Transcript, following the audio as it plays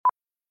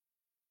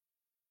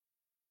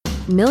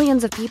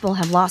Millions of people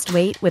have lost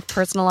weight with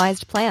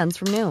personalized plans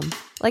from Noom.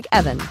 Like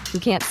Evan, who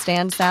can't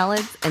stand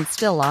salads and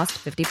still lost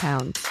 50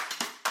 pounds.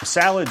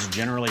 Salads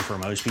generally for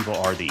most people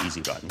are the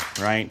easy button,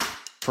 right?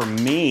 For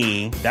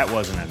me, that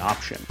wasn't an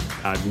option.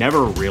 I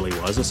never really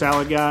was a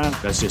salad guy.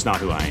 That's just not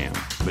who I am.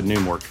 But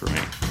Noom worked for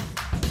me.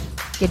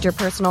 Get your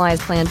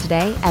personalized plan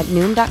today at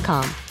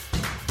Noom.com.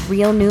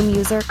 Real Noom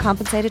user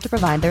compensated to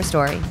provide their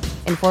story.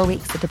 In 4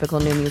 weeks, the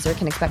typical Noom user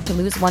can expect to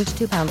lose 1 to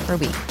 2 pounds per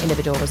week.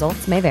 Individual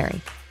results may vary.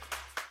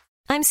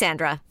 I'm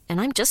Sandra, and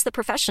I'm just the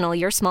professional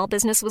your small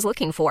business was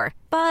looking for.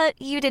 But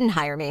you didn't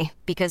hire me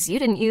because you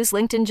didn't use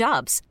LinkedIn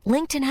Jobs.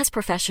 LinkedIn has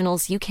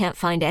professionals you can't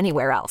find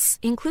anywhere else,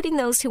 including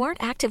those who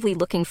aren't actively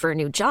looking for a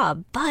new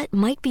job, but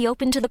might be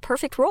open to the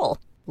perfect role,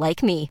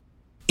 like me.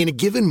 In a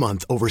given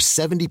month, over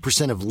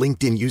 70% of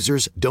LinkedIn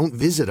users don't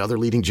visit other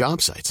leading job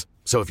sites.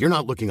 So if you're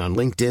not looking on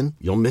LinkedIn,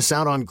 you'll miss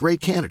out on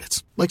great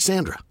candidates like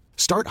Sandra.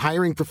 Start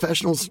hiring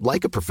professionals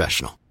like a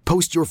professional.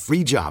 Post your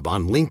free job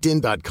on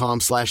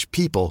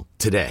linkedin.com/people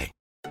today.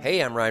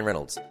 Hey, I'm Ryan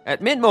Reynolds.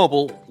 At Mint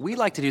Mobile, we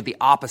like to do the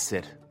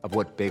opposite of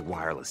what Big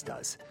Wireless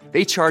does.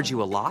 They charge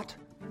you a lot,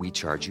 we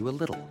charge you a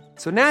little.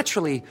 So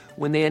naturally,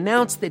 when they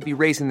announced they'd be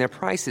raising their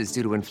prices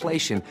due to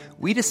inflation,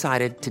 we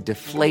decided to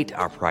deflate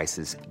our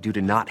prices due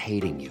to not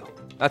hating you.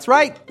 That's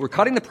right. We're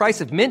cutting the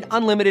price of Mint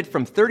Unlimited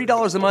from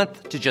 $30 a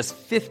month to just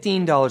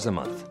 $15 a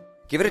month.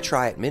 Give it a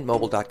try at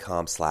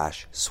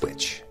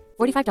mintmobile.com/switch.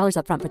 $45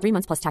 up front for 3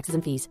 months plus taxes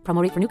and fees.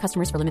 Promo rate for new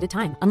customers for limited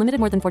time. Unlimited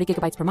more than 40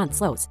 gigabytes per month.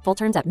 Slows full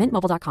terms at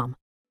mintmobile.com.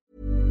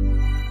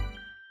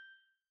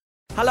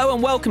 Hello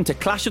and welcome to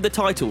Clash of the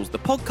Titles, the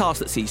podcast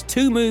that sees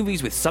two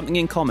movies with something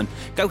in common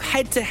go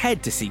head to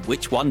head to see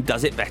which one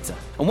does it better.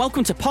 And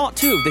welcome to part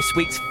 2 of this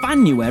week's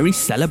Fanuary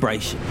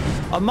celebration.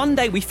 On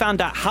Monday, we found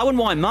out how and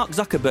why Mark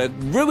Zuckerberg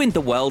ruined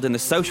the world in the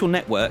social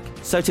network.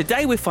 So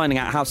today we're finding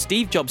out how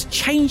Steve Jobs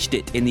changed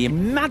it in the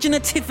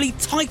imaginatively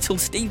titled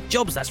Steve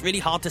Jobs. That's really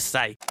hard to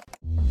say.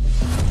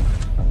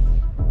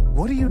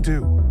 What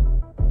do?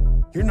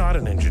 You're not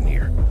an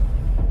engineer.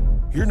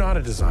 You're not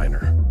a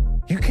designer.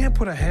 You can't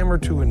put a hammer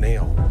to a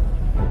nail.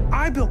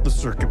 I built the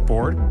circuit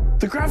board.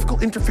 The graphical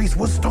interface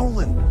was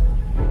stolen.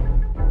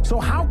 So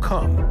how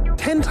come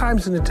 10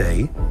 times in a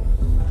day,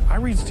 I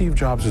read Steve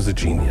Jobs as a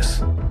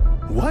genius?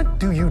 What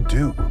do you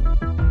do?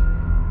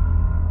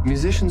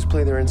 Musicians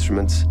play their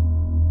instruments.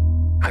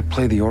 I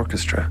play the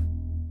orchestra.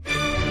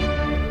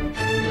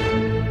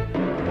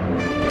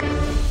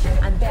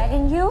 I'm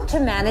begging you to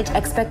manage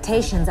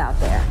expectations out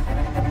there.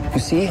 You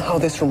see how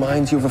this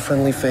reminds you of a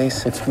friendly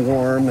face? It's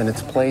warm and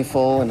it's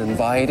playful and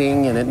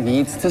inviting and it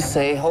needs to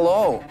say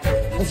hello.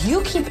 If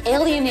you keep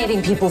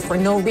alienating people for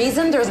no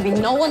reason, there's be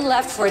no one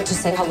left for it to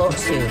say hello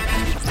to.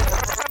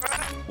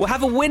 We'll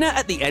have a winner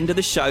at the end of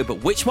the show,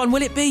 but which one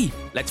will it be?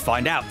 Let's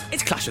find out.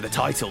 It's Clash of the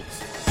Titles.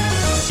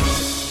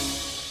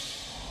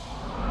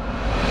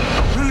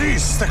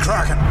 Release the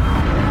Kraken!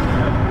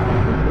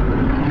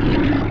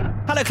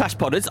 Hello, Clash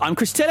Podders. I'm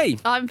Chris Tilley.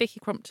 I'm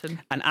Vicky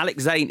Crompton. And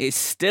Alex Zane is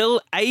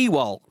still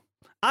AWOL.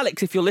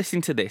 Alex, if you're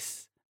listening to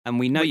this, and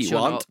we know you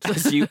aren't,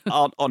 because you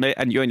aren't on it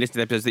and you only listen to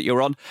the episodes that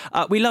you're on,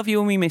 we love you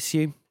and we miss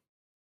you.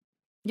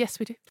 Yes,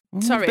 we do.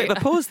 Sorry. A bit of a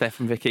pause there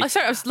from Vicky.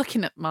 Sorry, I was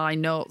looking at my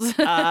notes.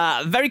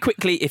 Very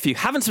quickly, if you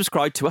haven't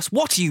subscribed to us,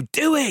 what are you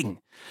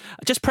doing?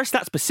 Just press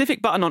that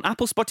specific button on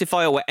Apple,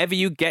 Spotify, or wherever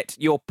you get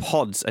your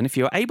pods. And if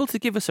you're able to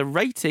give us a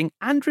rating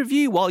and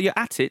review while you're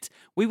at it,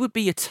 we would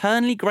be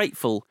eternally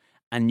grateful.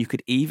 And you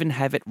could even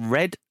have it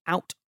read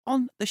out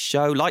on the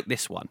show like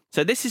this one.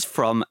 So this is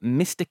from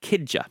Mr.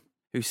 Kidger,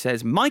 who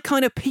says, "My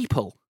kind of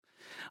people.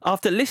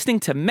 After listening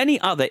to many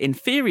other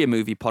inferior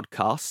movie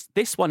podcasts,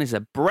 this one is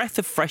a breath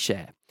of fresh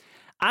air.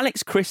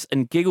 Alex, Chris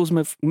and Giggles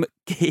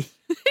McGee."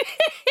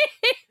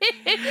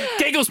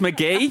 Giggles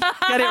McGee.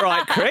 Get it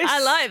right, Chris. I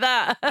like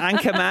that.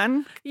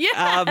 Anchorman.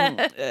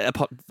 Yeah.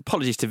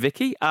 Apologies to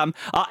Vicky. Our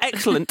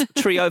excellent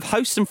trio of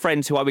hosts and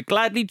friends who I would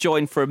gladly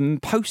join for a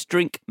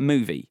post-drink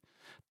movie.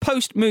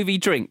 Post-movie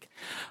drink.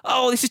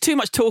 Oh, this is too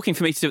much talking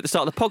for me to do at the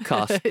start of the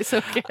podcast. It's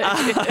okay.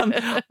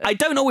 I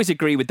don't always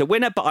agree with the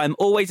winner, but I'm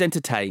always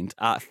entertained.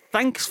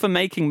 Thanks for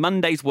making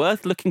Mondays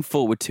worth looking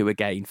forward to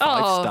again.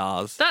 5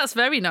 stars. That's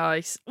very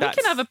nice. We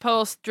can have a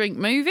post-drink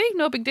movie.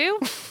 No big deal.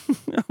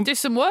 Do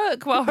some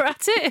work while we're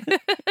at it.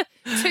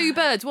 2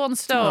 birds, 1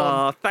 stone.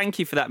 Oh, thank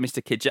you for that,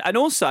 Mr. Kidger. And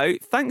also,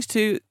 thanks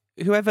to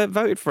whoever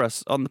voted for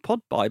us on the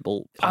Pod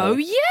Bible poll. Oh,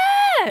 yeah.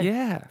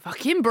 Yeah.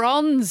 Fucking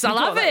bronze. I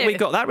love it. We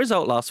got that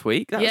result last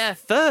week. That was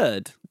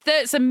 3rd.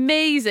 That's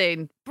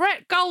amazing.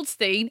 Brett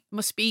Goldstein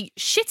must be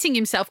shitting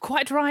himself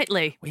quite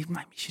rightly. We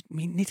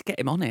need to get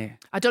him on here.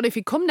 I don't know if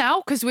he'd come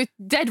now because we're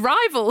dead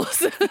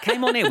rivals. If he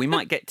came on here, we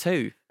might get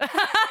 2.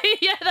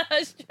 Yeah,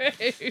 that's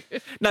true.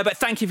 No, but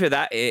thank you for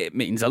that. It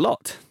means a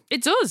lot.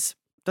 It does.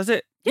 Does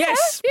it? Yeah,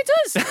 yes. it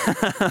does.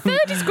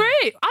 3rd is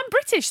great. I'm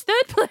British.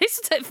 3rd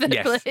place. Take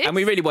 3rd place. And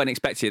we really weren't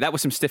expecting it. That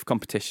was some stiff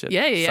competition.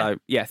 Yeah. So,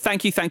 yeah,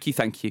 thank you.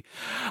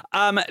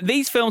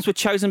 These films were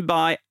chosen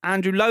by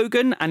Andrew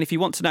Logan, and if you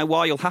want to know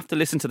why, you'll have to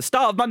listen to the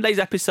start of Monday's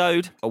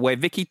episode where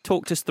Vicky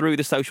talked us through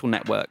The Social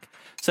Network.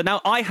 So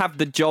now I have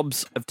the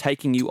jobs of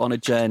taking you on a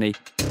journey.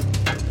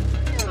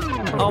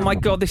 Oh my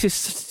God, this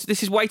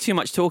is way too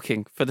much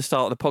talking for the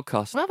start of the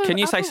podcast. Can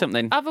you say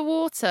something? Have a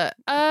water.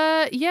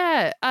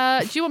 Yeah.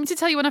 Do you want me to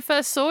tell you when I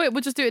first saw it?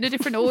 We'll just do it in a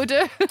different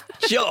order.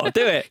 Sure,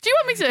 do it. Do you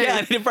want me to? Yeah,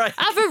 I need a break.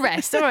 Have a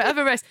rest. All right, have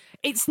a rest.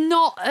 It's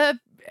not a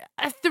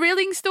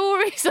thrilling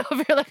story, so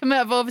I feel like I might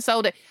have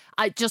oversold it.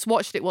 I just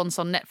watched it once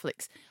on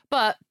Netflix,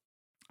 but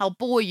I'll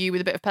bore you with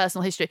a bit of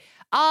personal history.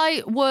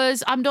 I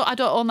don't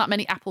own that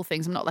many Apple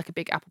things. I'm not like a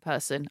big Apple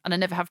person, and I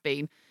never have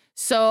been.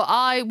 So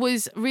I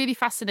was really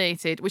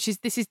fascinated,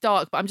 this is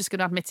dark, but I'm just going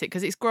to admit it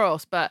because it's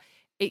gross, but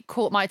it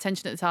caught my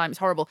attention at the time. It's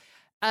horrible.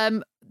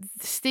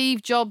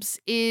 Steve Jobs'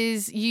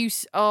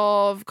 use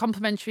of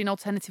complementary and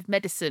alternative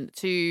medicine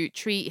to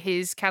treat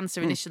his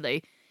cancer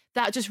initially,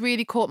 that just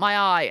really caught my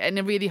eye in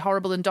a really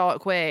horrible and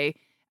dark way,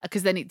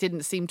 because then it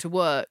didn't seem to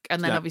work.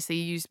 And then obviously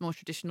he used more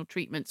traditional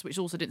treatments, which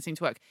also didn't seem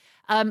to work.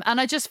 And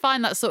I just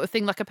find that sort of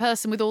thing, like a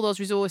person with all those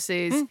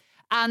resources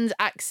and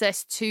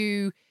access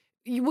to...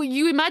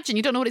 You imagine,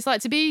 you don't know what it's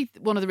like to be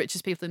one of the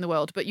richest people in the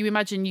world, but you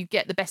imagine you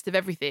get the best of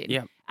everything.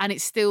 Yeah. And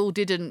it still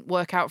didn't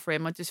work out for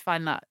him. I just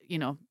find that,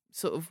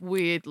 sort of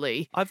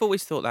weirdly. I've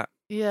always thought that.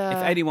 Yeah.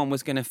 If anyone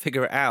was going to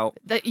figure it out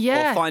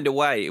or find a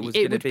way, it was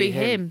going to be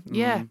him.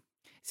 Yeah.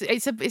 So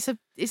it's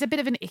a bit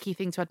of an icky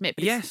thing to admit.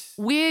 But yes.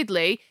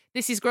 Weirdly,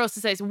 this is gross to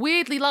say, it's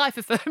weirdly life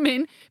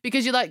affirming,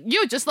 because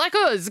you're just like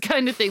us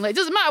kind of thing. Like, it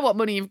doesn't matter what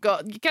money you've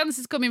got, your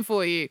cancer's coming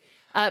for you.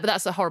 But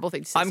that's a horrible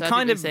thing to say.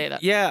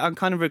 I'm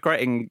kind of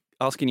regretting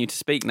asking you to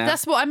speak now.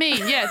 That's what I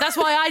mean. Yeah, that's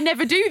why I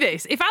never do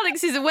this. If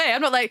Alex is away,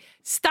 I'm not like,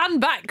 stand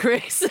back,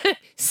 Chris.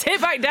 Sit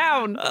back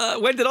down.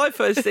 When did I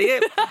first see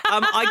it?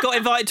 I got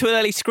invited to an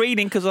early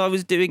screening because I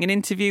was doing an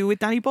interview with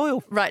Danny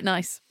Boyle. Right,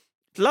 nice.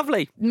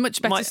 Lovely.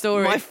 Much better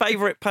story. My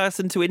favourite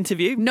person to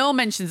interview. No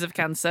mentions of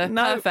cancer.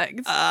 No.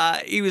 Perfect.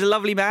 He was a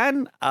lovely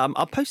man.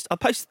 I'll post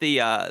the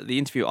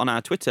interview on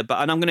our Twitter,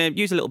 and I'm going to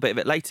use a little bit of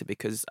it later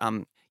because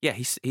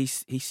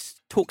he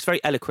talks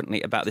very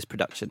eloquently about this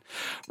production.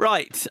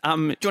 Right. Do you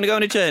want to go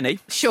on a journey?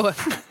 Sure.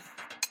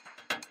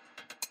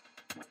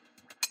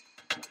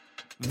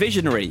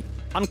 Visionary,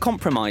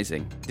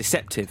 uncompromising,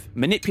 deceptive,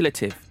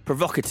 manipulative,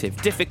 provocative,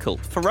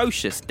 difficult,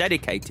 ferocious,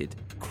 dedicated,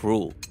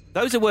 cruel.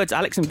 Those are words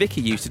Alex and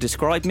Vicky use to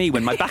describe me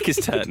when my back is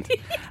turned.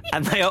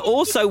 And they are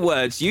also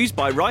words used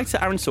by writer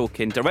Aaron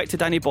Sorkin, director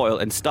Danny Boyle,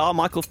 and star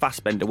Michael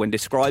Fassbender when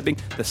describing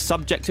the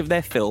subject of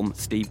their film,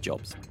 Steve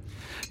Jobs.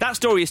 That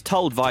story is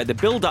told via the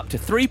build-up to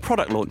 3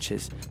 product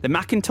launches, the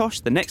Macintosh,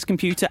 the Next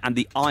Computer, and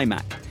the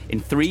iMac, in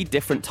 3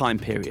 different time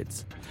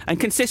periods, and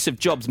consists of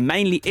Jobs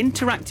mainly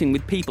interacting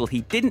with people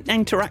he didn't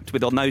interact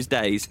with on those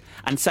days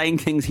and saying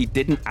things he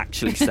didn't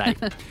actually say.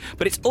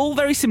 But it's all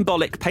very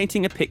symbolic,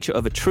 painting a picture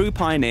of a true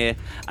pioneer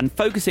and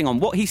focusing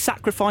on what he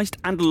sacrificed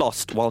and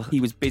lost while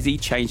he was busy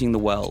changing the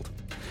world.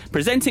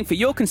 Presenting for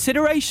your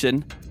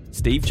consideration,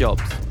 Steve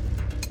Jobs.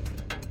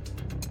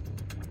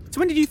 So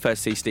when did you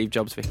first see Steve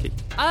Jobs, Vicky?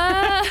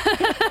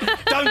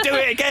 Don't do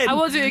it again. I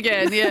will do it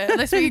again, yeah.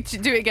 Unless we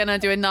do it again, I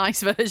do a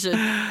nice version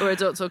where I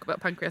don't talk about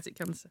pancreatic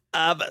cancer.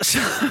 So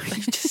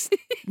you just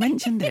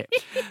mentioned it.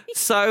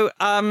 So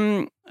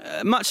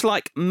much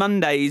like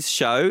Monday's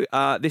show,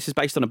 this is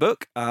based on a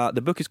book.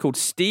 The book is called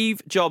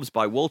Steve Jobs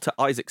by Walter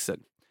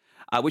Isaacson,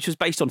 which was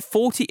based on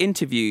 40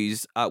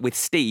 interviews with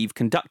Steve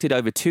conducted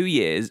over 2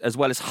 years, as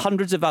well as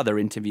hundreds of other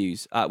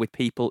interviews with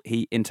people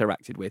he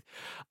interacted with.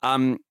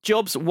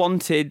 Jobs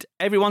wanted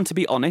everyone to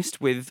be honest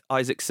with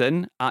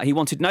Isaacson. He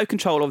wanted no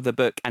control of the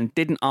book and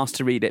didn't ask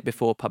to read it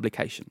before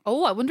publication.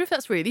 Oh, I wonder if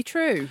that's really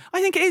true.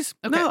 I think it is.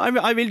 Okay. No,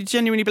 I really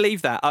genuinely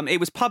believe that.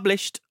 It was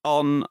published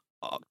on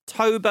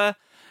October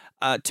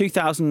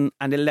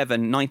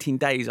 2011, 19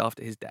 days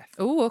after his death.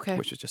 Oh, okay.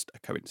 Which was just a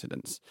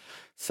coincidence,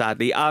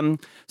 sadly.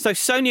 So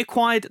Sony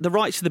acquired the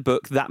rights to the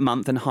book that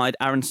month and hired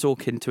Aaron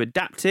Sorkin to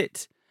adapt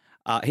it.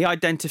 He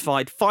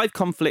identified 5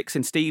 conflicts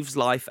in Steve's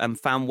life and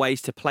found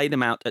ways to play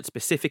them out at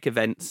specific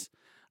events.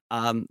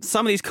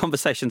 Some of these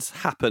conversations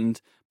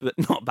happened, but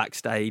not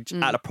backstage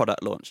at a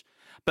product launch.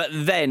 But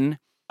then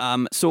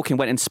Sorkin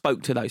went and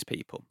spoke to those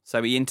people.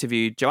 So he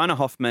interviewed Joanna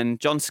Hoffman,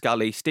 John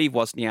Scully, Steve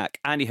Wozniak,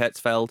 Andy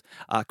Hertzfeld,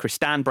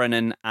 Kristan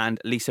Brennan, and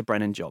Lisa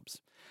Brennan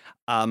Jobs.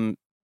 And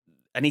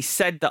he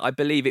said that, I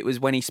believe it was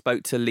when he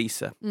spoke to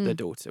Lisa, the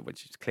daughter,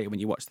 which is clear when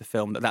you watch the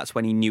film, that's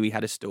when he knew he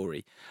had a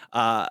story.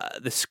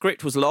 The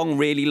script was long,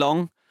 really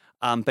long.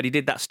 But he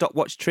did that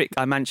stopwatch trick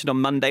I mentioned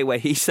on Monday where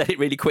he said it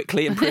really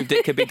quickly and proved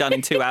it could be done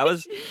in 2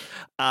 hours.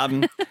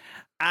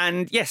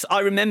 And yes, I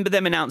remember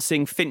them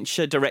announcing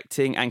Fincher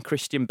directing and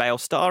Christian Bale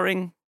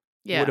starring.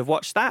 Yeah. Would have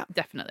watched that.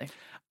 Definitely.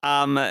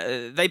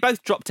 They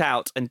both dropped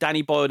out and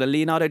Danny Boyle and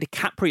Leonardo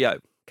DiCaprio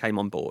came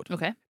on board.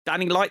 Okay.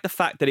 Danny liked the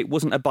fact that it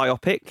wasn't a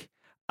biopic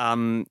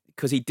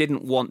because he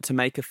didn't want to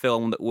make a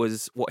film that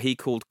was what he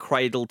called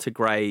cradle to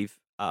grave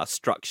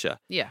structure.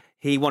 Yeah.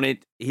 He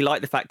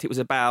liked the fact it was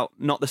about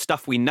not the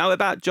stuff we know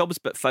about Jobs,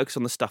 but focus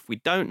on the stuff we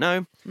don't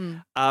know.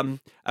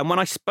 And when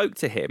I spoke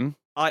to him,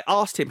 I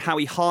asked him how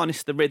he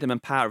harnessed the rhythm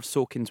and power of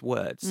Sorkin's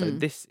words. So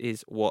this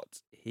is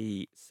what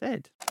he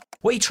said.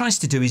 What he tries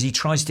to do is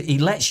he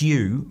lets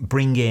you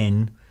bring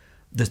in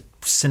the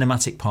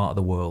cinematic part of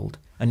the world,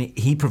 and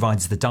he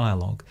provides the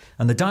dialogue.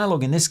 And the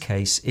dialogue in this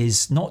case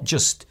is not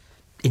just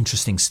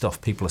interesting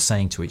stuff people are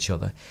saying to each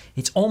other.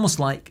 It's almost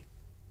like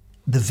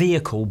the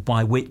vehicle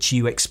by which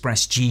you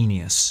express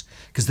genius.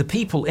 Because the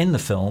people in the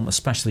film,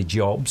 especially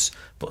Jobs,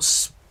 but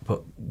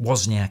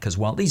Wozniak as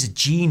well, these are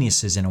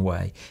geniuses in a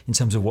way in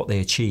terms of what they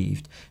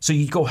achieved. So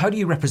you go, how do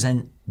you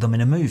represent them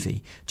in a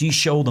movie? Do you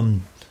show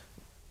them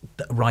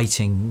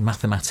writing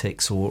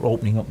mathematics or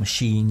opening up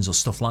machines or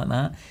stuff like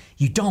that?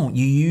 You don't.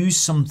 You use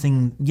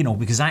something,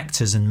 because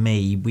actors and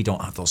me, we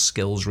don't have those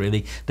skills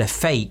really. They're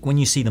fake. When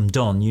you see them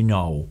done,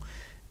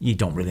 you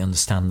don't really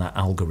understand that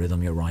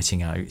algorithm you're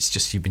writing out. It's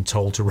just you've been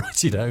told to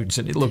write it out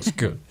and it looks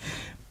good.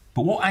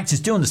 But what actors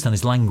do understand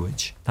is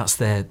language. That's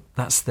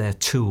their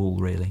tool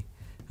really.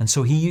 And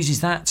so he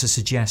uses that to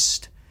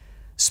suggest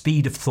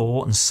speed of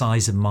thought and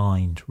size of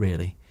mind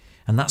really.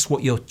 And that's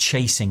what you're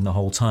chasing the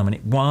whole time. And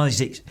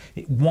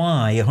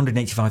why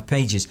 185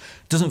 pages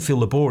doesn't feel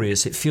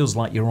laborious. It feels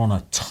like you're on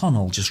a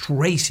tunnel, just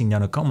racing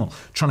down a tunnel,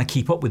 trying to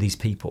keep up with these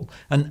people.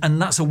 And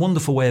that's a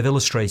wonderful way of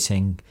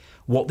illustrating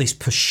what this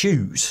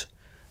pursuit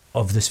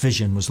of this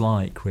vision was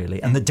like,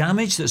 really. And the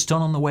damage that's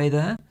done on the way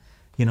there,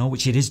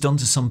 which it is done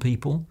to some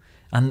people,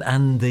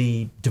 and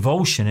the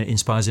devotion it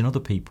inspires in other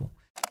people.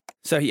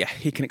 So, yeah,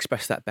 he can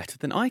express that better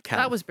than I can.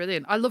 That was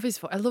brilliant. I love his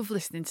voice. I love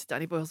listening to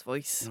Danny Boyle's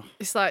voice. Oh.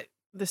 It's like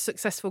the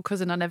successful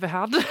cousin I never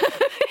had.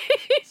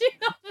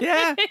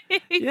 Yeah.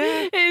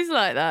 It's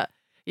like that.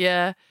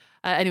 Yeah.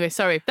 Anyway,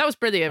 sorry. That was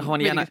brilliant. Oh,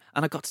 and, really. and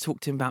I got to talk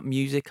to him about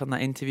music on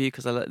that interview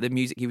because I like the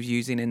music he was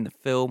using in the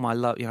film. I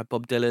love,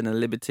 Bob Dylan and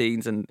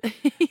Libertines, and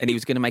he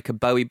was going to make a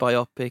Bowie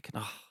biopic.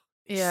 And,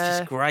 it's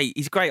just great.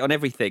 He's great on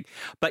everything.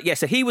 But yeah,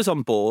 so he was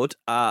on board.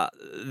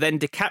 Then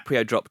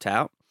DiCaprio dropped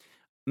out.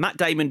 Matt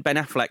Damon, Ben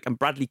Affleck, and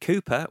Bradley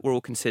Cooper were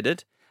all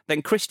considered.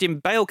 Then Christian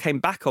Bale came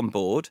back on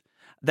board.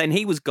 Then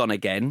he was gone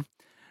again.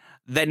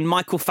 Then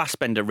Michael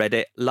Fassbender read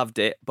it, loved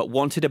it, but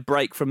wanted a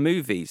break from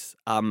movies.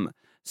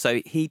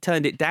 So he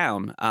turned it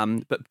down.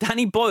 But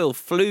Danny Boyle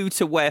flew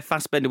to where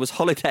Fassbender was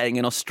holidaying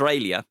in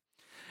Australia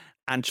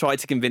and tried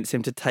to convince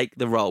him to take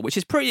the role, which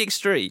is pretty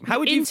extreme. How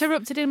would you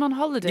interrupted him on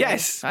holiday?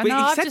 Yes. I know,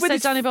 I've just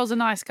said Danny Boyle's a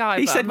nice guy.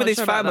 He said with his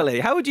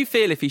family. How would you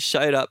feel if he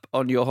showed up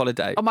on your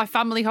holiday? On my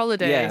family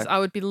holidays, Yeah. I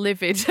would be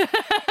livid.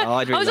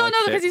 I'd really I was like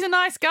it. because he's a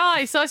nice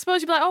guy. So I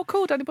suppose you'd be like, oh,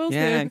 cool, Danny Boyle's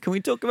Yeah, here. can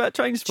we talk about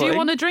Trainspotting? Do you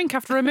want a drink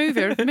after a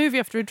movie? Or a movie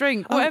after a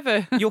drink?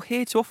 Whatever. You're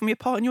here to offer me a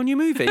part in your new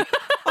movie?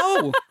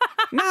 Oh,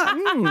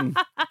 no,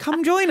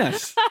 come join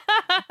us.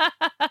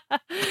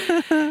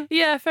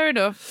 Yeah, fair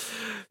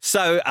enough.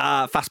 So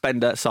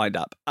Fassbender signed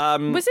up.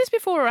 Was this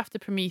before or after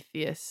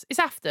Prometheus? It's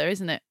after,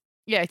 isn't it?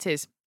 Yeah, it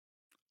is.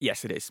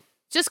 Yes, it is.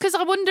 Just because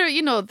I wonder,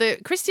 the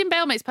Christian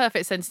Bale makes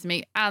perfect sense to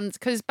me, and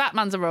because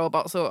Batman's a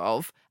robot, sort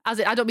of. I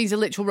don't mean he's a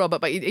literal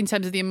robot, but in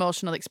terms of the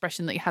emotional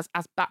expression that he has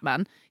as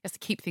Batman, he has to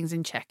keep things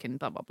in check and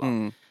blah blah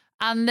blah.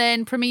 And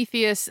then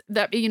Prometheus,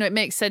 that it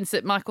makes sense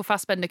that Michael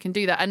Fassbender can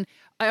do that. And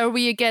are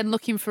we again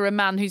looking for a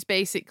man who's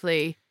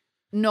basically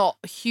not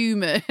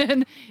human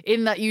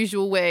in that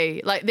usual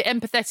way, like the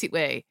empathetic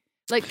way?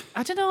 Like,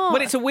 I don't know.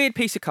 Well, it's a weird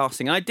piece of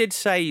casting. I did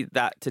say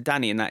that to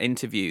Danny in that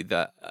interview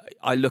that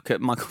I look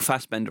at Michael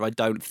Fassbender, I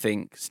don't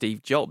think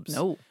Steve Jobs.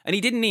 No. And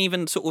he didn't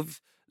even sort of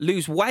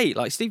lose weight.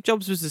 Like, Steve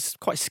Jobs was this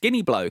quite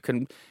skinny bloke,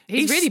 and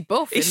he's really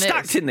buff. He's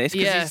stacked in this.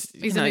 Yeah,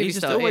 he's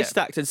just always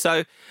stacked. And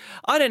so,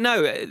 I don't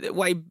know, the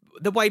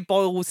way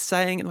Boyle was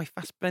saying it, the way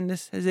Fassbender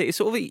says it, it's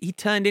sort of, he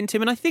turned into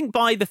him. And I think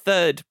by the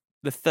third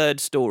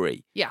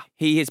story, yeah,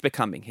 he is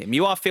becoming him.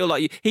 You feel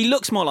like he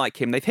looks more like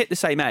him. They've hit the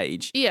same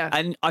age. Yeah.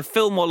 And I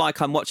feel more like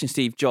I'm watching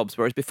Steve Jobs,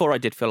 whereas before I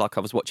did feel like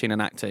I was watching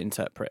an actor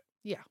interpret.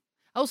 Yeah.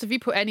 Also, if you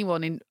put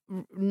anyone in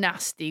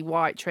nasty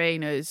white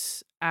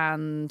trainers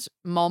and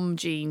mom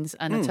jeans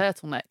and a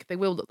turtleneck, they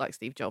will look like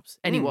Steve Jobs.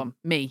 Anyone,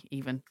 me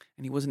even.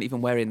 And he wasn't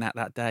even wearing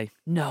that day.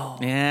 No.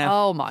 Yeah.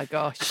 Oh my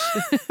gosh.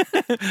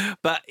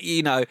 But,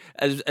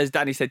 as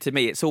Danny said to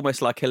me, it's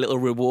almost like a little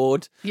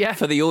reward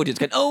for the audience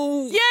going,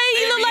 oh, yeah,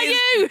 you look like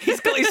you.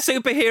 He's got his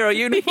superhero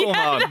uniform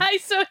on.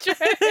 That's so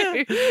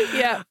true.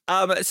 Yeah.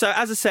 So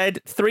as I said,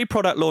 3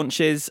 product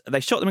launches. They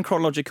shot them in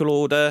chronological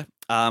order.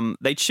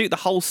 They'd shoot the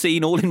whole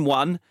scene all in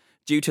one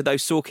due to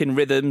those Sorkin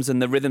rhythms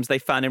and the rhythms they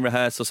found in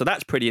rehearsal. So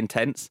that's pretty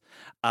intense.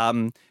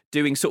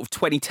 Doing sort of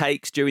 20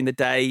 takes during the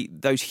day,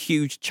 those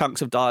huge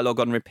chunks of dialogue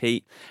on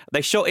repeat.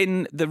 They shot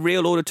in the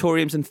real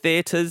auditoriums and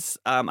theatres.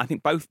 I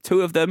think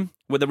 2 of them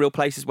were the real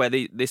places where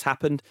this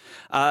happened.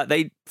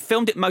 They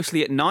filmed it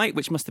mostly at night,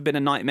 which must have been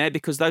a nightmare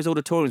because those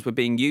auditoriums were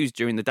being used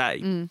during the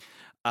day.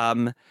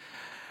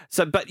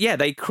 But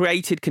they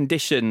created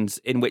conditions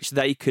in which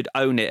they could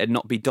own it and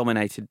not be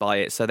dominated by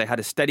it. So they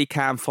had a steady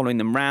cam following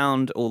them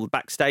round, all the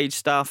backstage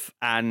stuff,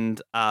 and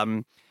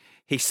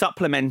he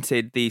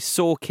supplemented the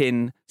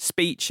Sorkin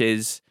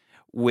speeches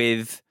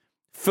with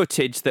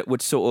footage that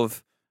would sort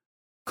of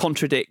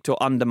contradict or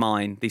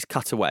undermine these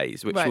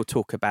cutaways, which we'll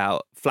talk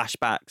about,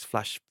 flashbacks,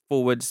 flash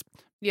forwards.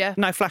 Yeah.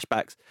 No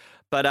flashbacks.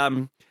 But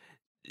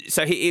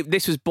So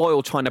this was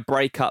Boyle trying to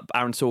break up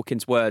Aaron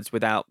Sorkin's words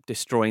without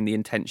destroying the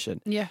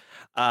intention. Yeah.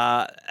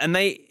 And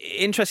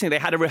interestingly,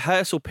 they had a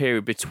rehearsal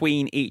period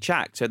between each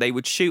act. So they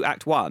would shoot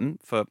Act 1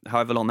 for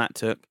however long that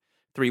took,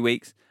 3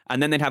 weeks,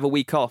 and then they'd have a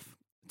week off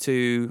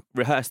to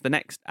rehearse the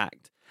next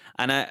act.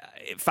 And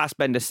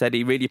Fassbender said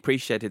he really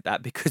appreciated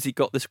that because he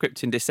got the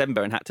script in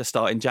December and had to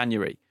start in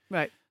January.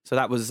 Right. So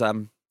that was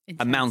a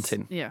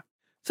mountain. Yeah.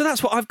 So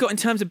that's what I've got in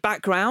terms of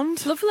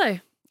background.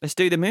 Lovely. Let's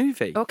do the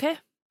movie. Okay.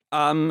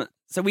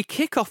 So we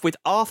kick off with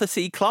Arthur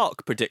C.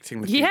 Clarke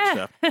predicting the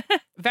future. Yeah.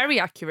 Very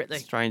accurately.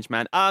 Strange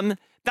man.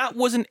 That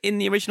wasn't in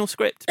the original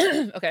script.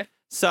 Okay.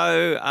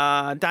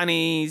 So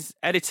Danny's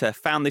editor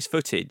found this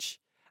footage,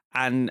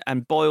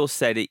 and Boyle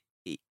said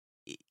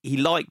he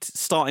liked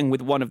starting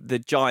with one of the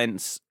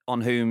giants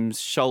on whose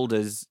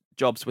shoulders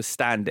Jobs was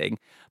standing,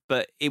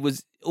 but it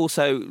was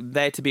also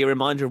there to be a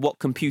reminder of what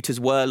computers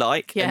were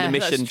like and the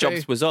mission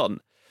Jobs was on.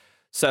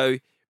 So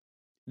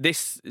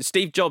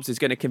Steve Jobs is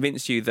going to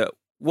convince you that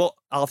what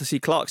Arthur C.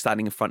 Clarke's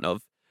standing in front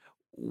of,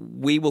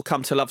 we will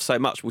come to love so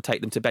much, we'll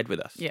take them to bed with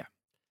us. Yeah.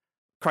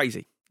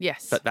 Crazy.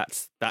 Yes. But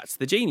that's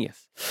the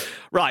genius.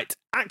 Right,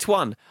 Act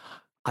 1.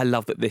 I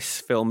love that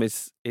this film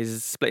is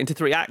split into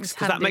 3 acts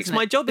because that makes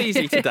my job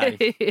easy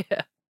today.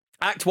 Yeah.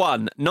 Act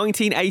 1,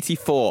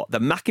 1984, the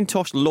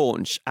Macintosh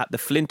launch at the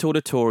Flint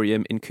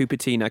Auditorium in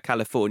Cupertino,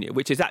 California,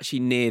 which is actually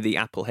near the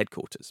Apple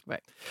headquarters.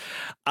 Right.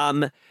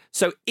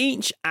 So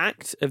each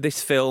act of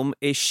this film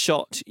is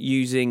shot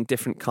using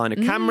different kind of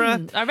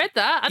camera. I read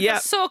that. And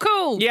that's so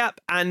cool.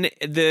 Yep. And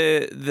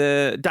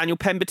the Daniel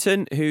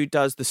Pemberton, who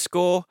does the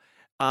score,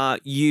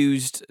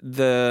 used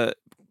the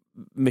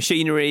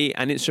machinery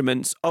and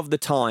instruments of the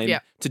time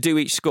to do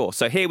each score.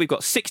 So here we've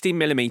got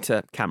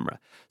 16mm camera.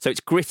 So it's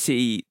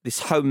gritty, this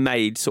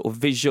homemade sort of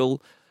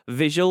visual.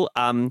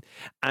 And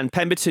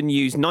Pemberton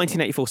used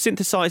 1984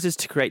 synthesizers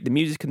to create the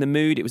music and the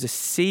mood. It was a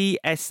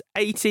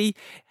CS80.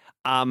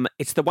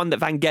 It's the one that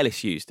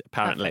Vangelis used,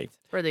 apparently.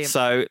 Perfect. Brilliant.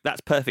 So that's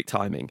perfect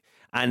timing.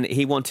 And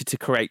he wanted to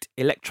create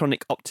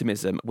electronic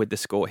optimism with the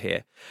score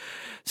here.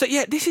 So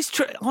yeah, this is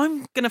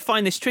I'm going to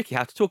find this tricky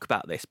how to talk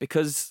about this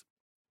because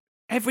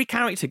every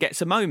character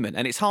gets a moment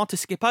and it's hard to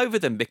skip over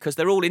them because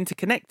they're all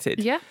interconnected.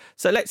 Yeah.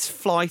 So let's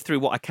fly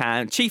through what I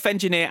can. Chief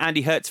Engineer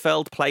Andy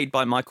Hertzfeld, played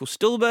by Michael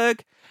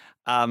Stuhlbarg.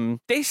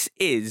 This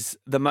is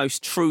the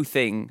most true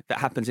thing that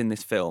happens in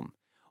this film.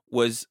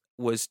 Was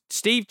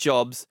Steve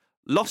Jobs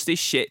lost his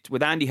shit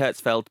with Andy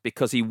Hertzfeld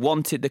because he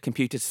wanted the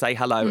computer to say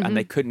hello and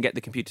they couldn't get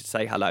the computer to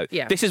say hello.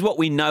 Yeah. This is what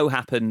we know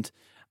happened.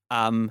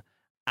 And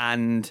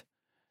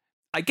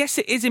I guess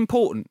it is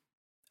important.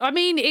 I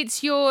mean,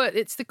 it's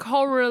the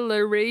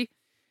corollary.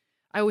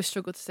 I always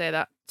struggle to say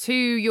that. To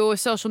your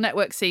social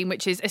network scene,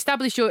 which is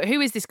establish who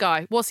is this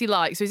guy? What's he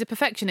like? So he's a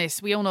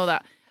perfectionist. We all know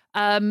that.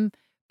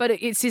 But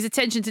it's his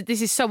attention to,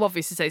 this is so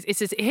obvious to say, it's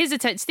his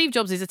attention, Steve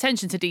Jobs'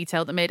 attention to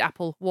detail that made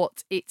Apple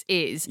what it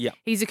is. Yeah.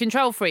 He's a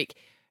control freak.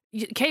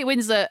 Kate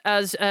Winslet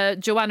as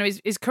Joanna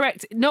is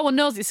correct. No one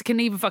knows this can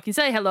even fucking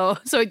say hello,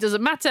 so it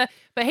doesn't matter.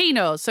 But he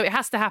knows, so it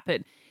has to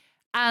happen.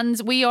 And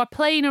we are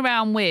playing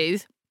around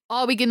with,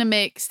 are we going to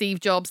make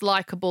Steve Jobs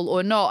likeable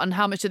or not? And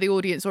how much of the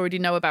audience already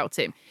know about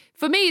him?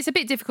 For me, it's a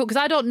bit difficult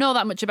because I don't know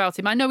that much about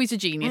him. I know he's a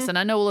genius and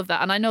I know all of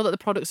that. And I know that the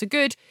products are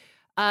good.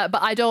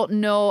 But I don't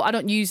know, I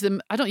don't use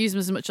them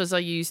as much as I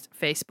used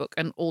Facebook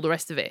and all the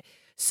rest of it.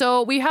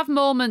 So we have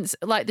moments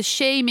like the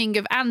shaming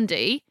of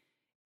Andy.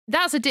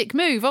 That's a dick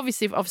move,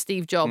 obviously, of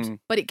Steve Jobs,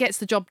 but it gets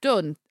the job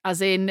done,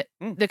 as in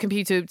the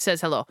computer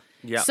says hello.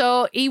 Yeah.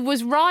 So he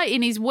was right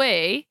in his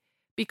way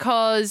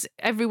because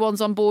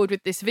everyone's on board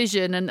with this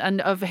vision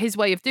and of his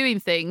way of doing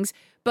things.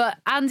 But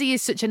Andy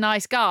is such a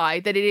nice guy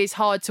that it is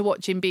hard to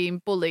watch him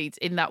being bullied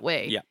in that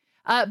way. Yeah.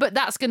 But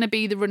that's going to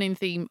be the running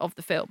theme of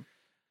the film.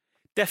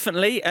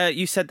 Definitely.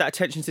 You said that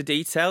attention to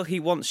detail. He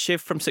wants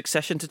Shiv from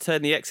Succession to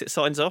turn the exit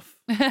signs off.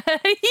 Yeah,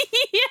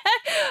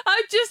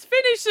 I just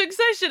finished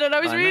Succession and I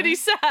was really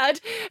sad.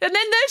 And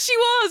then there she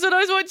was when I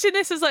was watching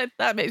this. I was like,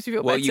 that makes me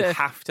feel better. Well, you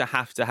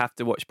have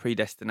to watch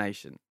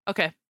Predestination.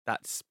 Okay.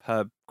 That's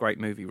her great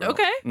movie role.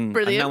 Okay,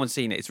 brilliant. And no one's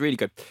seen it. It's really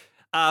good.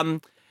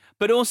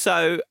 But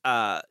also,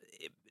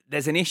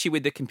 there's an issue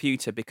with the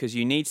computer because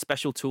you need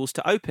special tools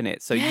to open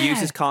it. So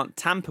users can't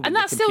tamper with the computer. And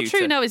that's still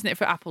true now, isn't it,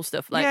 for Apple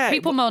stuff? Like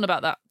people moan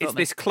about that. It's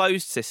this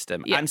closed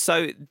system. Yeah. And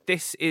so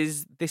this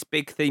is this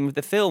big theme of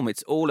the film.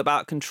 It's all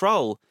about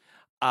control.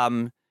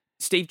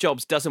 Steve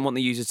Jobs doesn't want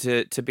the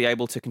user to be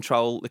able to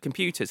control the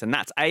computers, and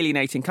that's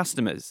alienating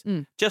customers.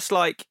 Just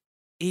like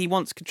he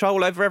wants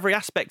control over every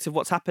aspect of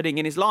what's happening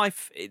in his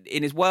life,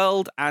 in his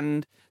world.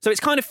 And so it's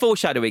kind of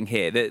foreshadowing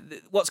here that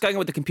what's going on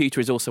with the computer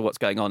is also what's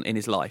going on in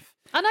his life.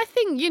 And I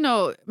think,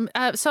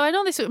 so I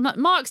know this,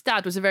 Mark's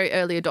dad was a very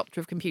early adopter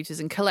of computers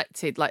and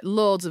collected like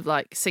loads of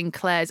like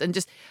Sinclairs and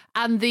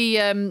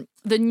the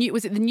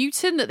was it the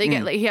Newton that they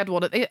get? Like, he had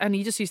one and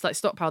he just used to like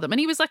stockpile them. And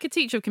he was like a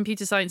teacher of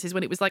computer sciences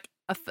when it was like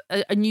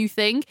a new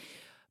thing.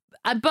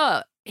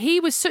 But he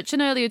was such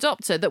an early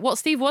adopter that what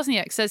Steve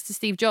Wozniak says to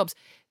Steve Jobs,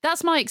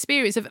 that's my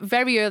experience of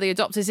very early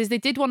adopters, is they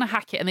did want to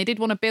hack it and they did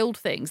want to build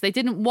things. They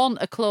didn't want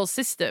a closed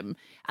system,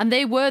 and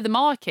they were the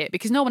market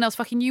because no one else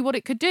fucking knew what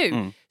it could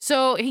do.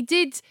 So he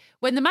did,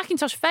 when the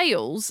Macintosh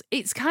fails,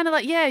 it's kind of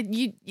like, yeah,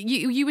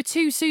 you were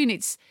too soon.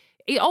 It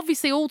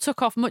obviously all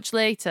took off much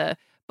later.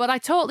 But I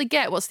totally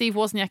get what Steve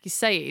Wozniak is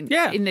saying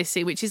in this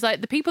scene, which is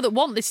like the people that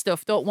want this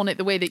stuff don't want it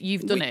the way that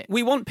you've done it.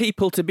 We want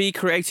people to be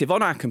creative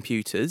on our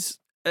computers,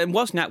 and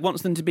Wozniak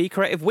wants them to be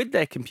creative with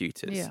their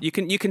computers. Yeah. You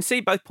can see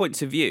both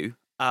points of view.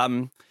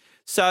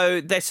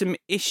 So there's some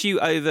issue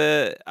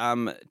over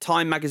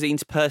Time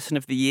Magazine's Person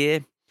of the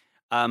Year.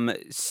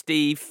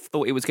 Steve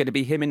thought it was going to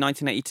be him in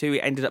 1982. It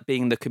ended up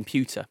being the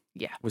computer.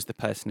 Was the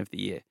Person of the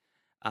Year.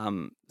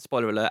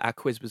 Spoiler alert, our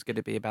quiz was going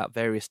to be about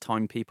various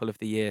Time People of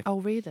the Year.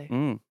 Oh,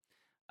 really?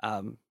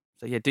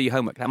 So yeah, do your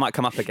homework. That might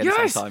come up again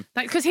sometime.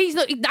 Because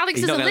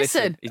Alex doesn't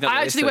listen.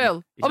 I actually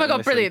will. Oh my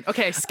God, brilliant.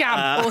 Okay,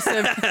 scam.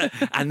 Awesome.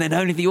 And then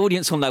only the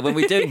audience will know when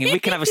we're doing it. We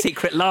can have a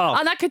secret laugh.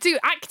 And I could do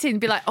acting,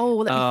 be like,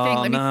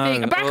 let me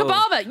think. Barack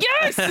Obama,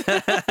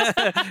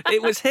 yes!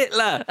 It was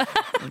Hitler.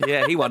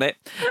 Yeah, he won it.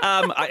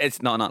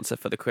 It's not an answer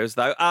for the quiz,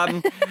 though.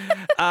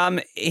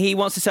 He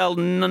wants to sell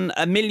 1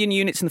 million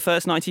units in the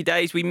first 90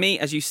 days. We meet,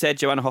 as you said,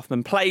 Joanna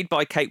Hoffman, played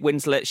by Kate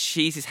Winslet.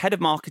 She's his head of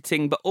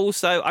marketing, but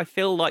also I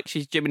feel like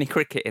she's Jiminy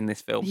Cricket in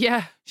this film.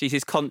 Yeah. She's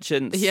his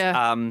conscience.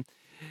 Yeah.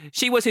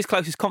 She was his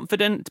closest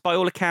confidant, by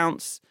all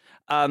accounts.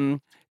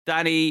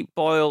 Danny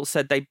Boyle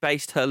said they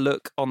based her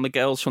look on the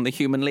girls from the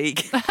Human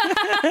League. But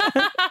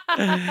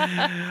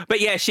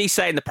yeah, she's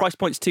saying the price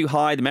point's too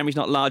high, the memory's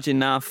not large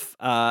enough.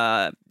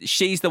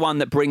 She's the one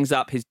that brings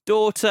up his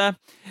daughter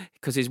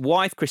because his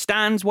wife,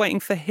 Kristan's waiting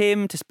for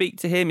him to speak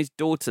to him. His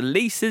daughter,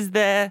 Lisa's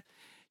there.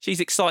 She's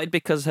excited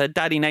because her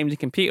daddy named a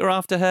computer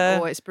after her.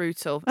 Oh, it's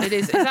brutal. It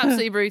is. It's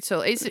absolutely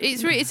brutal. It's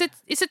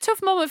a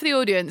tough moment for the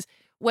audience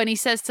when he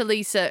says to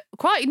Lisa,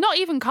 quite not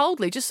even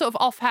coldly, just sort of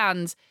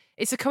offhand,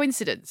 it's a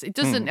coincidence. It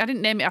doesn't. I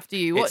didn't name it after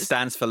you. It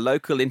stands for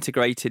Local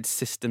Integrated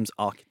Systems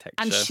Architecture.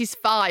 And she's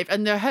 5,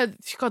 and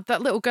God,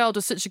 that little girl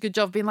does such a good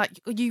job of being like,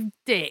 you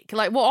dick.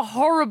 Like, what a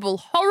horrible,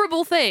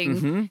 horrible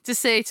thing to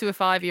say to a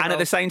 5-year-old. And at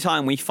the same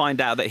time, we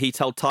find out that he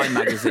told Time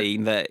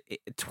Magazine that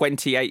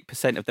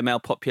 28% of the male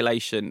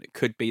population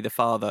could be the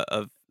father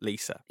of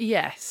Lisa.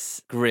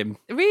 Yes. Grim.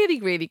 Really,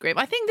 really grim.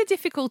 I think the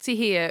difficulty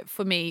here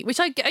for me, which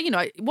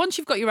once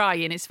you've got your eye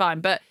in, it's fine,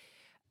 but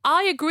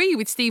I agree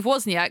with Steve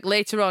Wozniak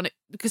later on,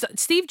 because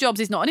Steve Jobs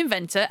is not an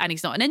inventor and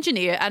he's not an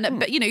engineer,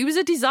 but he was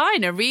a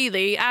designer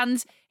really,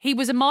 and he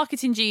was a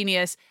marketing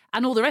genius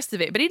and all the rest of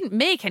it, but he didn't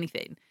make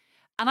anything.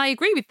 And I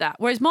agree with that.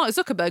 Whereas Mark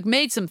Zuckerberg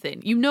made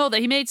something. You know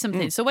that he made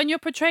something. So when you're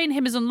portraying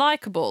him as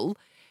unlikable,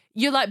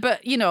 you're like, but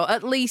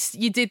at least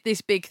you did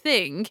this big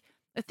thing.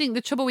 I think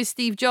the trouble with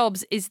Steve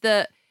Jobs is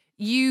that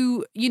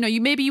you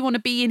maybe you want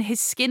to be in his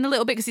skin a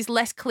little bit because it's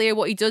less clear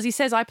what he does. He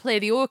says, I play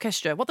the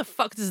orchestra. What the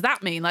fuck does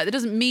that mean? Like, that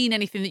doesn't mean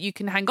anything that you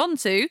can hang on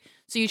to.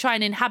 So you try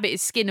and inhabit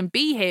his skin and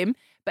be him,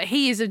 but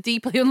he is a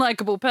deeply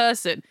unlikable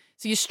person.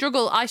 So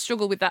I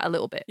struggle with that a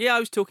little bit. Yeah, I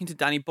was talking to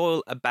Danny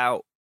Boyle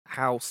about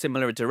how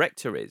similar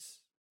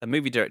a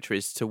movie director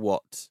is to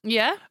what.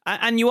 Yeah.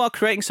 And you are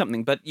creating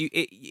something, but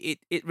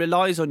it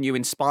relies on you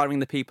inspiring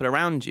the people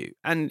around you.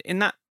 And in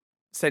that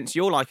sense,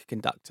 you're like a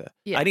conductor.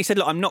 Yeah. And he said,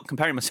 look, I'm not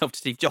comparing myself to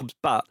Steve Jobs,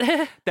 but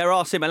there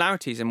are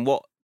similarities in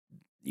what,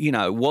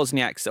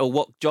 Wozniak's or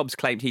what Jobs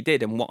claimed he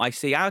did and what I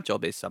see our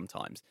job is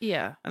sometimes.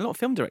 Yeah. And a lot of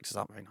film directors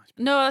aren't very nice.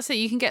 No, that's it.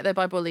 You can get there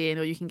by bullying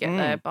or you can get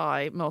there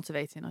by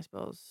motivating, I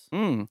suppose.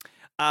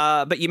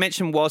 But you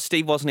mentioned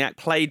Steve Wozniak,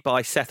 played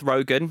by Seth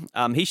Rogen.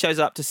 He shows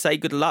up to say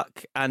good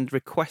luck and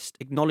request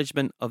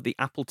acknowledgement of the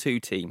Apple II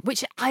team.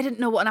 Which I didn't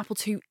know what an Apple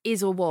II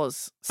is or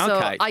was. So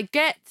Okay. I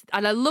get,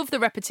 and I love the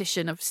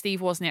repetition of Steve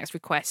Wozniak's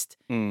request.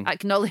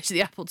 Acknowledge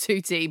the Apple II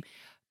team.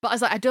 But I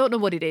was like, I don't know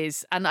what it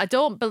is. And I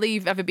don't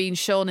believe ever being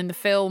shown in the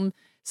film.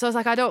 So I was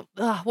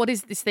like, what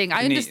is this thing?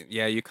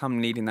 You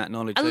come needing that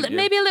knowledge.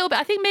 Maybe a little bit.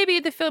 I think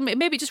maybe the film,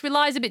 maybe it just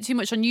relies a bit too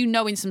much on you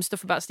knowing some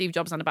stuff about Steve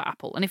Jobs and about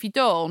Apple. And if you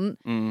don't,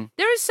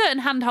 there is certain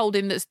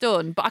hand-holding that's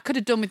done, but I could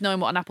have done with knowing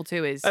what an Apple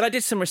II is. And I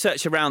did some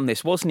research around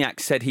this.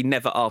 Wozniak said he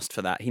never asked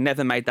for that. He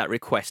never made that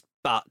request,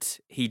 but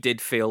he did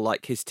feel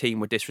like his team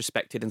were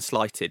disrespected and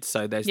slighted.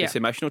 So there's this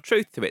emotional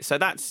truth to it. So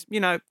that's,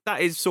 that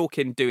is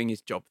Sorkin doing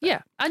his job there.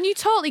 Yeah, and you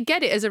totally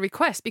get it as a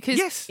request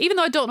because even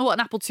though I don't know what an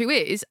Apple II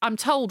is, I'm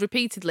told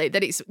repeatedly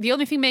that it's the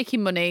only thing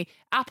making money.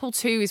 Apple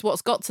II is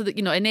what's got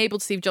to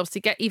enabled Steve Jobs to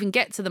get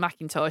to the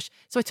Macintosh.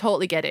 So I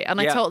totally get it. And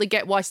I totally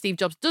get why Steve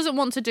Jobs doesn't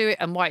want to do it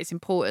and why it's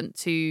important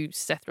to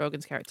Seth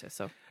Rogen's character.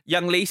 So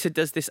young Lisa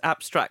does this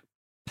abstract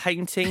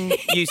painting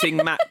using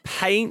matte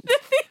paint. The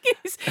thing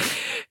is,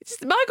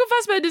 Michael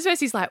Fassbender's face,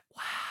 he's like,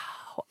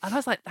 wow. And I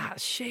was like,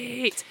 that's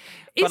shit.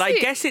 But I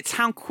guess it's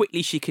how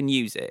quickly she can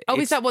use it. Oh,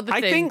 is that what the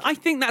thing? I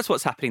think that's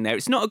what's happening there.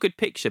 It's not a good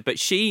picture, but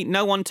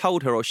no one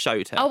told her or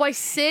showed her. Oh, I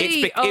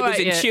see. It was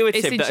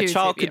intuitive that a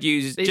child could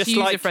use, it's just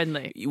like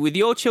user-friendly. with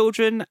your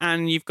children,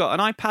 and you've got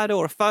an iPad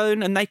or a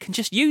phone, and they can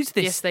just use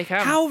this. Yes, they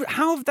can.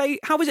 How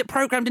is it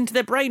programmed into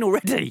their brain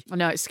already? I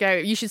know, it's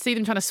scary. You should see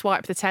them trying to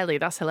swipe the telly.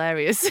 That's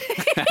hilarious.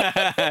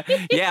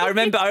 Yeah, I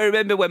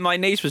remember when my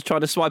niece was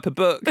trying to swipe a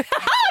book. It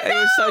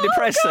was so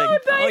depressing.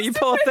 God, you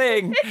poor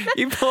thing.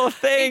 You poor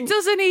thing. It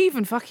doesn't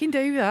even fucking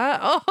do that.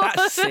 Oh.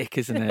 That's sick,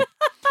 isn't it?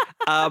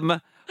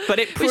 But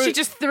it But she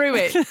just threw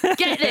it.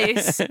 Get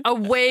this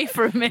away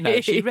from me. No,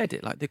 she read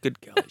it like the good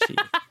girl.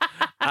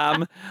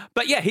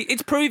 But yeah,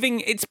 it's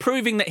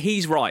proving that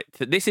he's right,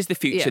 that this is the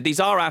future. Yeah. These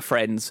are our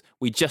friends.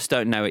 We just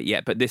don't know it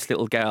yet, but this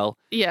little girl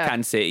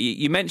can see it.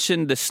 You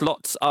mentioned the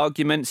slots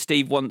argument.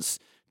 Steve wants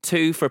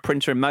 2 for a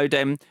printer and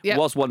modem. Yep.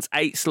 Was wants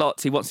 8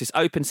 slots. He wants this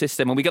open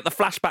system, and we got the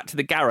flashback to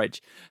the garage.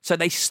 So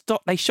they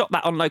shot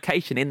that on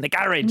location in the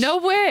garage. No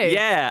way.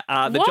 Yeah,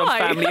 the Why? John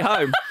family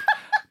home.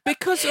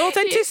 Because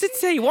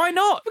authenticity, why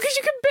not? Because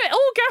you can bet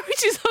all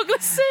garages look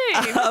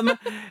the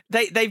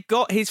same. They've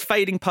got his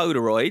fading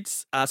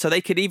Polaroids, so they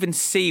could even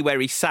see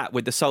where he sat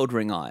with the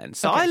soldering iron.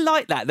 So I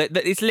like that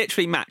it's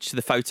literally matched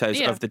the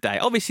photos of the day.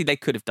 Obviously, they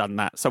could have done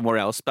that somewhere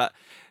else, but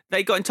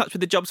they got in touch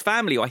with the Jobs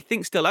family, who I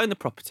think still own the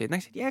property, and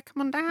they said, yeah,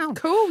 come on down.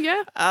 Cool,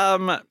 yeah.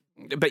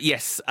 But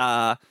yes,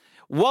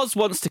 Woz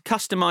wants to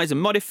customise and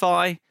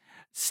modify.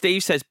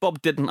 Steve says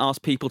Bob didn't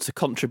ask people to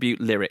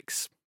contribute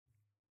lyrics.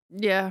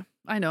 Yeah,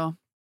 I know.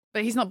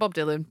 But he's not Bob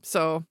Dylan,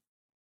 so...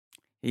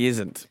 He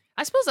isn't.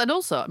 I suppose, and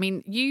also, I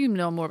mean, you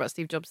know more about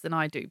Steve Jobs than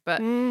I do, but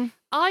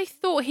I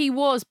thought he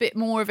was a bit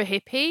more of a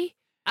hippie,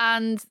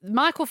 and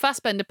Michael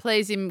Fassbender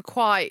plays him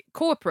quite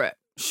corporate.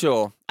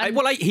 Sure.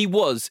 He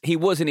was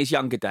in his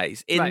younger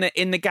days.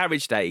 In the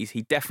garage days,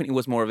 he definitely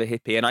was more of a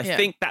hippie, and I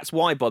think that's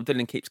why Bob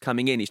Dylan keeps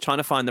coming in. He's trying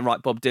to find the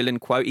right Bob Dylan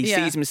quote. He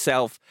sees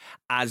himself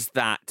as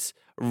that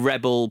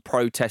rebel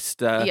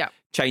protester,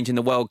 changing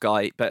the world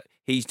guy, but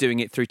he's doing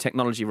it through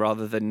technology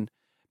rather than...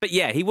 But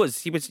yeah, he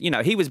was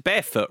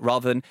barefoot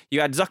rather than...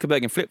 You had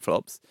Zuckerberg in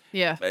flip-flops.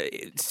 Yeah.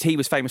 He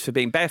was famous for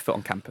being barefoot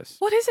on campus.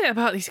 What is it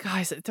about these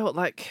guys that don't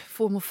like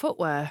formal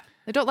footwear?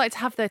 They don't like to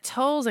have their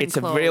toes enclosed.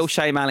 It's a real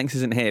shame Alex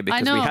isn't here,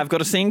 because we have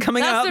got a scene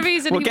coming That's up. That's the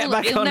reason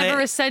he'll never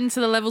ascend to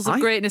the levels of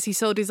greatness he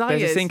so desires.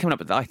 There's a scene coming up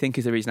that I think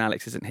is the reason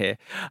Alex isn't here.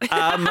 So...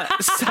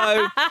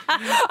 Oh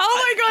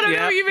my God, I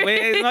know what you mean.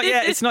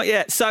 It's not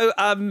yet. So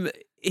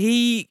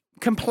he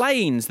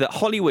complains that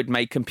Hollywood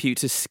made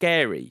computers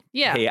scary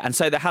here, and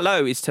so the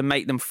hello is to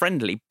make them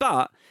friendly.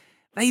 But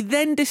they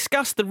then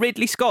discuss the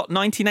Ridley Scott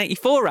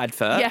 1984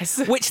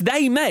 advert, which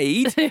they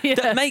made,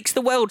 that makes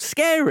the world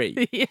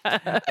scary.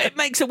 Yeah. It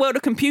makes a world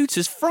of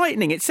computers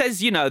frightening. It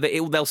says,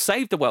 that they'll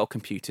save the world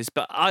computers,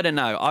 but I don't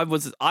know.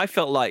 I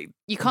felt like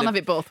you can't have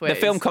it both ways. The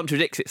film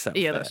contradicts itself.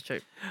 Yeah, that's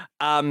true.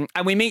 And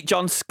we meet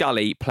John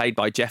Scully, played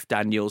by Jeff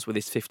Daniels, with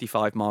his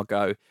 55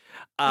 Margot.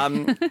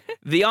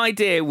 The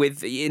idea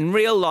in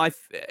real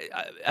life,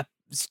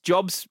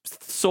 Jobs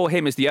saw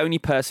him as the only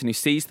person who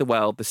sees the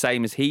world the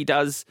same as he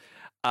does.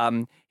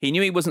 He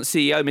knew he wasn't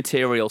CEO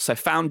material, so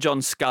found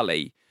John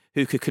Scully,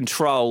 who could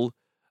control...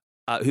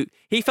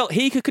 he felt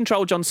he could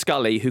control John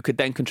Scully, who could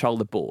then control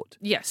the board.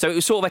 Yes. So it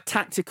was sort of a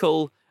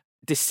tactical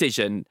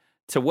decision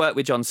to work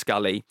with John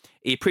Scully.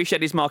 He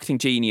appreciated his marketing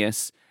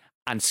genius,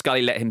 and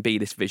Scully let him be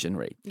this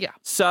visionary. Yeah.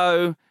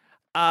 So,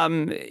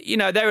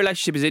 their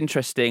relationship is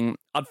interesting.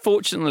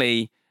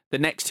 Unfortunately, the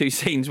next 2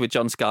 scenes with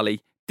John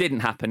Scully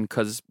didn't happen,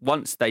 because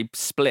once they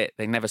split,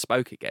 they never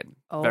spoke again,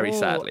 very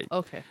sadly.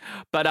 Okay.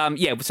 But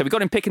so we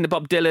got him picking the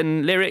Bob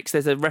Dylan lyrics.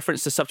 There's a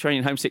reference to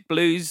Subterranean Homesick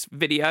Blues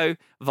video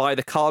via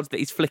the cards that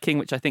he's flicking,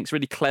 which I think is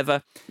really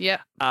clever. Yeah.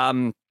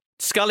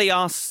 Scully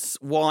asks,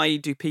 why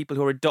do people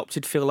who are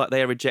adopted feel like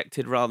they are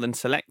rejected rather than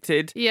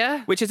selected?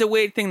 Yeah. Which is a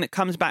weird thing that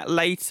comes back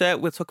later.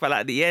 We'll talk about that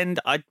at the end.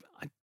 I'm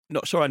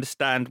not sure I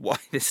understand why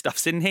this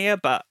stuff's in here,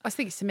 but... I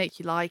think it's to make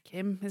you like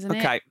him, isn't it?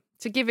 Okay.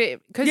 To give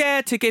it...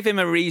 to give him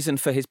a reason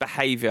for his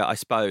behaviour, I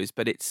suppose,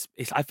 but it's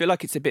I feel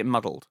like it's a bit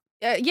muddled.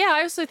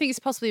 I also think it's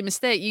possibly a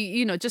mistake.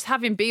 You just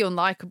have him be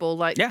unlikable.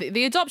 Like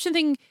the adoption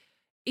thing,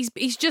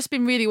 he's just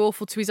been really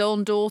awful to his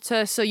own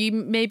daughter. So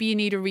maybe you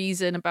need a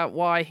reason about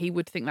why he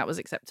would think that was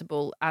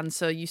acceptable, and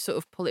so you sort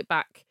of pull it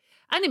back,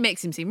 and it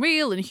makes him seem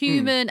real and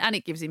human, and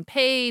it gives him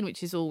pain,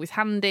 which is always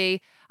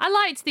handy. I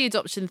liked the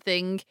adoption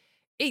thing.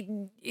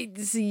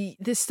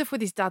 The stuff with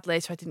his dad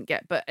later I didn't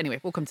get, but anyway,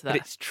 we'll come to that.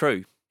 But it's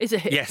true. Is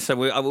it? Yes, so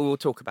we'll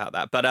talk about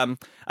that. But and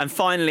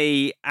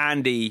finally,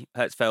 Andy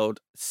Hertzfeld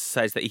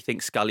says that he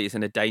thinks Scully is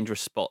in a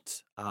dangerous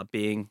spot,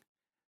 being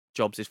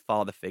Jobs'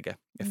 father figure,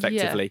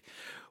 effectively. Yeah.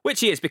 Which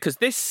he is, because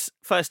this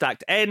first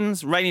act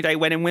ends. Rainy Day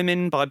When and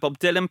Women by Bob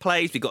Dylan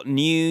plays. We got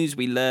news.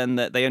 We learn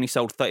that they only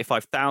sold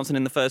 35,000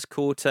 in the first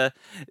quarter.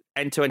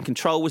 End-to-end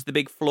control was the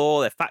big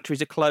flaw. Their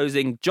factories are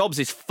closing. Jobs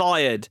is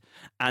fired.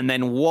 And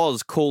then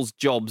Woz calls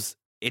Jobs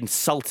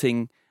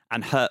insulting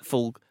and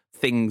hurtful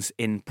things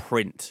in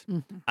print.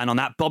 Mm-hmm. And on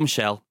that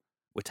bombshell,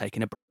 we're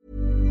taking a break.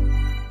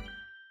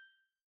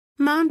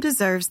 Mom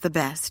deserves the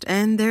best,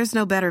 and there's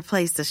no better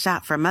place to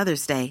shop for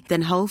Mother's Day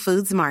than Whole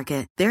Foods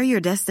Market. They're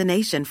your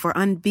destination for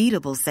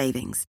unbeatable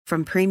savings,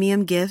 from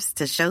premium gifts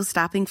to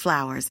show-stopping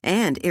flowers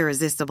and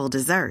irresistible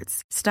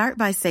desserts. Start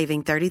by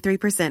saving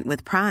 33%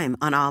 with Prime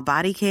on all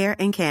body care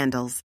and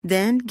candles.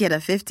 Then get a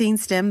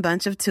 15-stem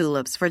bunch of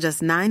tulips for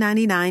just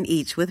 $9.99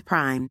 each with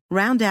Prime.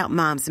 Round out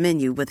Mom's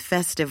menu with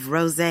festive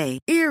rosé,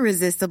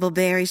 irresistible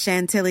berry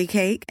chantilly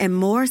cake, and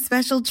more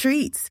special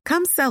treats.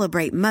 Come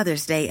celebrate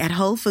Mother's Day at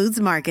Whole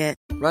Foods Market.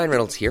 Ryan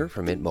Reynolds here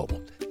from Mint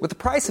Mobile. With the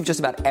price of just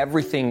about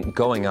everything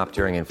going up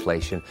during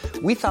inflation,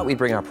 we thought we'd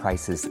bring our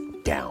prices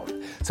down.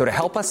 So to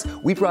help us,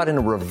 we brought in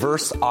a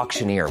reverse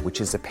auctioneer, which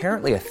is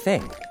apparently a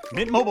thing.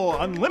 Mint Mobile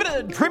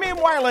Unlimited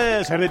Premium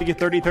Wireless. How to get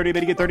 30, 30,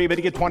 bit to get 30, bit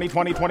to get 20,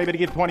 20, 20, bit to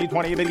get 20,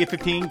 20, bit to get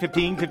 15,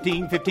 15,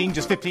 15, 15,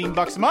 just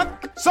 $15 a month?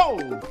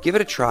 Sold! Give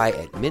it a try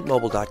at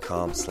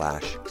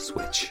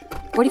mintmobile.com/switch.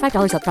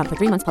 $45 up front for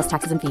 3 months plus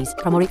taxes and fees.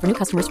 Promo rate for new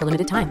customers for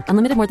limited time.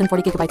 Unlimited more than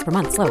 40 gigabytes per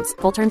month. Slows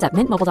full terms at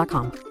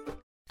mintmobile.com.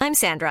 I'm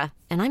Sandra,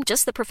 and I'm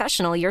just the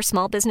professional your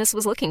small business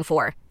was looking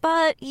for.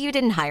 But you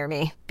didn't hire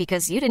me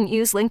because you didn't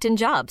use LinkedIn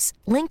Jobs.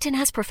 LinkedIn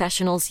has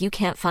professionals you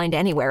can't find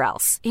anywhere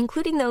else,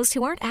 including those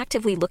who aren't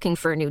actively looking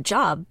for a new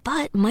job,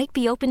 but might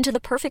be open to the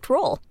perfect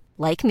role,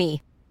 like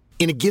me.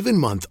 In a given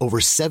month, over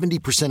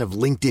 70% of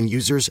LinkedIn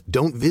users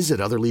don't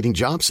visit other leading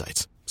job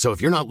sites. So if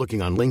you're not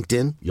looking on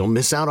LinkedIn, you'll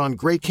miss out on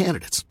great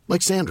candidates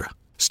like Sandra.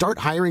 Start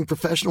hiring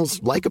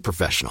professionals like a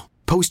professional.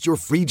 Post your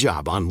free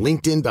job on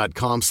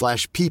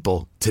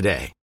linkedin.com/people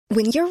today.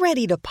 When you're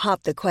ready to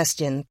pop the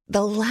question,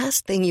 the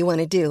last thing you want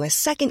to do is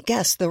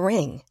second-guess the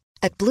ring.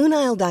 At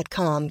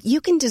BlueNile.com, you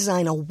can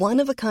design a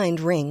one-of-a-kind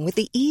ring with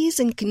the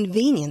ease and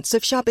convenience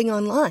of shopping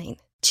online.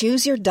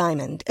 Choose your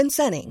diamond and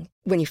setting.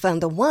 When you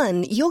find the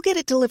one, you'll get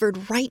it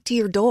delivered right to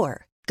your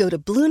door. Go to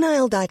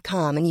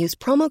BlueNile.com and use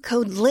promo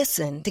code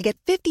LISTEN to get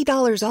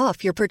 $50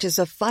 off your purchase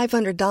of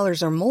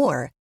 $500 or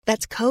more.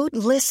 That's code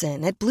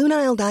LISTEN at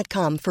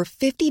BlueNile.com for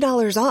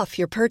 $50 off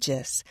your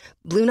purchase.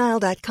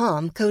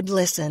 BlueNile.com, code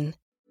LISTEN.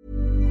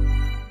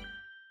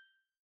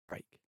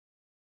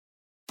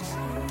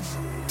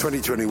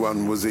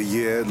 2021 was a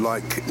year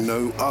like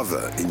no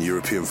other in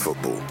European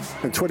football.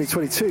 And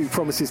 2022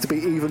 promises to be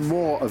even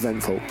more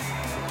eventful.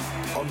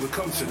 On the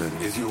Continent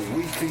is your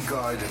weekly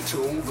guide to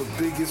all the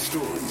biggest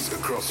stories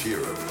across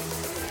Europe.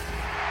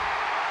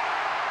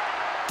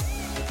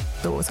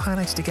 But what was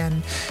highlighted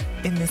again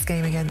in this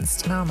game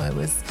against Malmo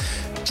was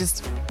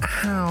just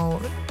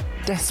how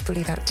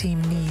desperately that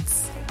team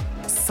needs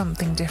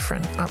something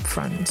different up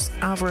front.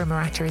 Alvaro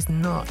Morata is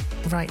not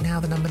right now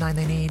the number 9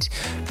 they need,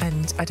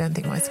 and I don't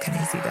think Moise Kean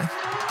is either.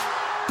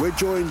 We're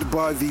joined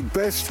by the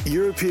best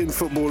European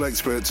football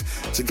experts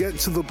to get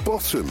to the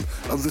bottom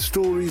of the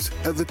stories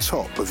at the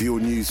top of your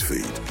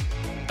newsfeed.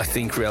 I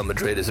think Real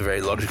Madrid is a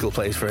very logical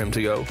place for him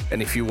to go.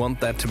 And if you want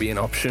that to be an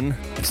option,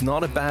 it's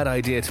not a bad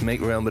idea to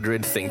make Real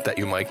Madrid think that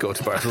you might go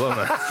to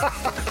Barcelona.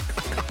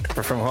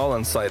 From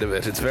Haaland's side of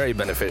it, it's very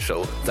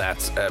beneficial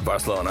that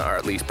Barcelona are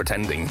at least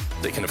pretending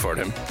they can afford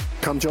him.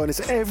 Come join us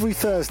every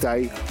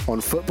Thursday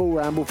on Football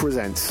Ramble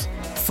Presents.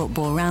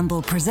 Football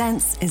Ramble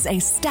Presents is a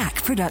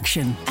Stack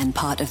production and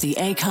part of the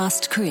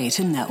Acast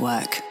Creator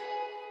Network.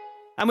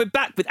 And we're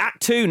back with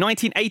Act 2,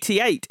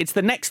 1988. It's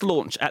the next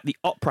launch at the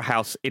Opera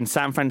House in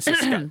San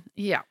Francisco.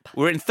 Yep.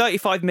 We're in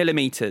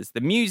 35mm. The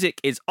music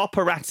is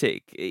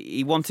operatic.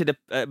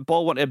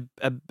 Ball wanted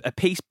a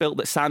piece built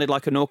that sounded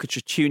like an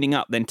orchestra tuning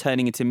up, then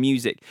turning into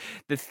music.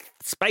 The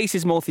space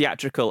is more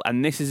theatrical,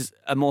 and this is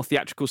a more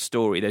theatrical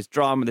story. There's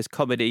drama, there's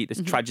comedy,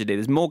 there's tragedy.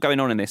 There's more going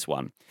on in this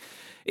one.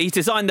 He's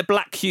designed the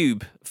Black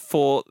Cube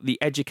for the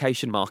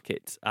education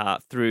market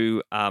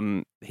through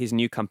his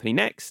new company,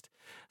 Next.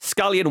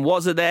 Scully and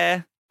Woz are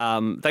there.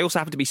 They also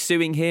happen to be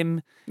suing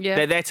him. Yeah.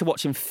 They're there to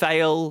watch him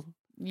fail.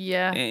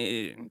 Yeah.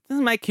 It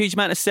doesn't make a huge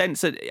amount of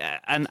sense.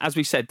 And as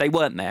we said, they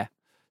weren't there.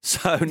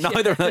 So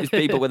neither of those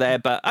people were there.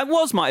 But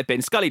Woz might have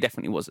been. Scully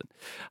definitely wasn't.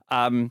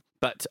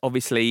 But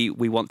obviously,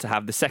 we want to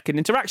have the second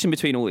interaction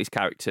between all these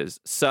characters.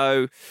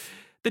 So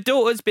the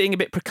daughter's being a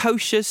bit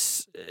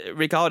precocious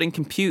regarding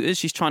computers.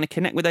 She's trying to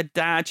connect with her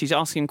dad. She's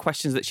asking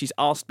questions that she's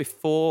asked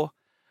before.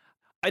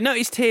 I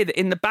noticed here that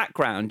in the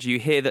background, you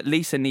hear that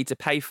Lisa needs a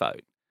payphone.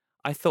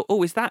 I thought,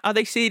 are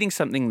they seeding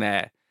something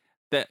there?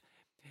 That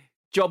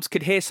Jobs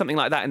could hear something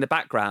like that in the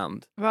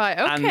background. Right,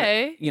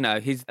 okay. And,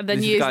 and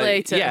then years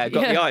later. Got the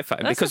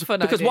iPhone. That's a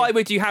fun idea. Why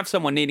would you have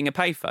someone needing a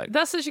payphone?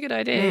 That's such a good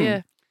idea,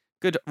 yeah.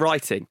 Good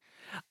writing.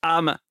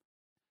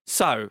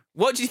 So,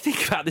 what do you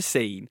think about the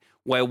scene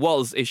where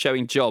Woz is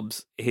showing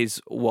Jobs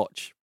his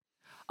watch?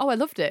 Oh, I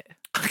loved it.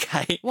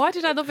 Okay. Why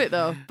did I love it,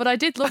 though? But I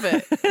did love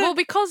it. Well,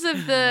 because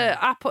of the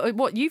Apple...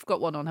 What, you've got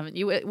one on, haven't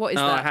you? What is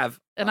that? I have.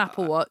 An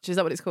Apple Watch, is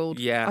that what it's called?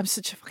 Yeah. I'm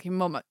such a fucking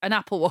mum. An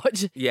Apple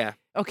Watch? Yeah.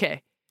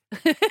 Okay.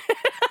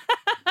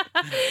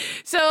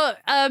 So,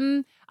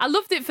 I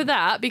loved it for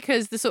that,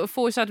 because the sort of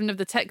foreshadowing of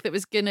the tech that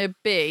was going to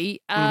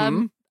be.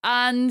 And,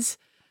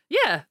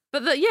 yeah.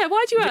 But,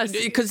 why do you ask?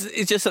 Because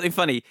it's just something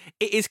funny.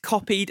 It is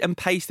copied and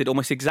pasted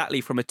almost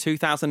exactly from a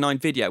 2009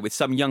 video with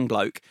some young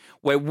bloke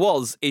where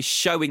Woz is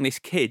showing this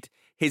kid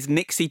his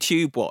Nixie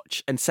tube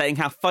watch and saying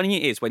how funny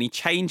it is when he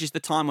changes the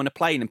time on a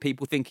plane and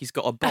people think he's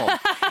got a bomb.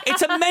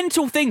 It's a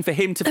mental thing for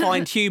him to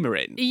find humour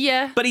in.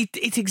 Yeah. But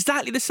it's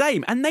exactly the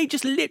same. And they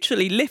just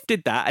literally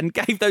lifted that and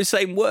gave those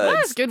same words.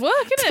 That's good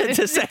work, isn't it?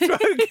 To Seth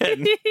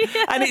Rogen.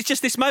 Yeah. And it's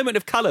just this moment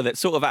of colour that's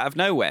sort of out of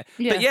nowhere.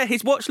 Yeah. But yeah,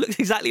 his watch looks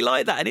exactly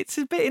like that and it's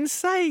a bit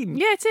insane.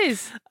 Yeah, it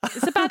is.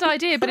 It's a bad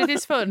idea, but it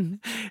is fun.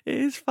 It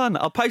is fun.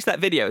 I'll post that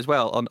video as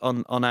well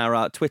on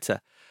our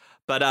Twitter.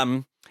 But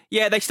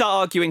yeah, they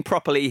start arguing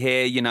properly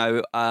here. You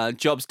know,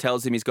 Jobs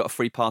tells him he's got a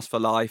free pass for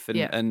life,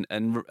 and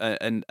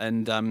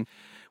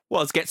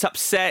Wells gets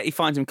upset. He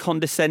finds him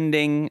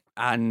condescending,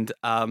 and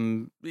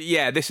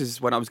yeah, this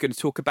is what I was going to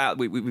talk about.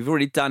 We've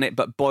already done it,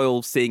 but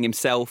Boyle seeing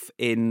himself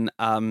in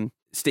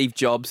Steve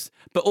Jobs,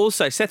 but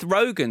also Seth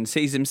Rogen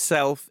sees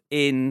himself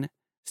in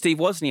Steve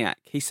Wozniak.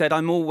 He said,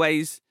 "I'm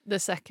always the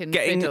second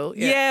fiddle."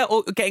 Yeah,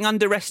 or getting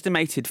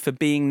underestimated for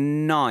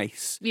being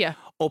nice. Yeah.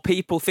 Or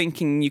people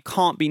thinking you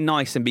can't be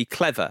nice and be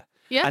clever.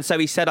 Yeah. And so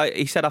he said,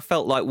 I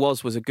felt like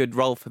Woz was a good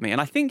role for me. And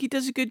I think he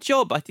does a good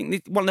job. I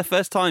think one of the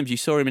first times you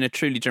saw him in a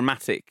truly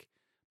dramatic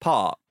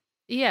part.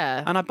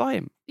 Yeah. And I buy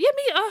him. Yeah,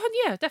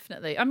 yeah,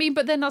 definitely. I mean,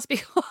 but then that's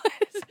because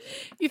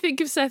you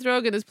think of Seth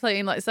Rogen as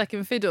playing like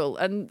second fiddle,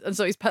 and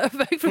so he's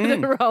perfect for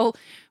the role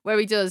where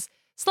he does.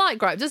 Slight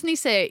gripe, doesn't he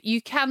say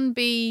you can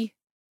be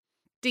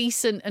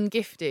decent and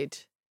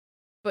gifted,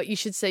 but you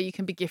should say you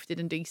can be gifted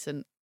and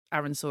decent?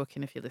 Aaron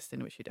Sorkin, if you're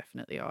listening, which you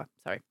definitely are.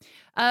 Sorry.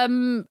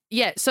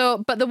 Yeah,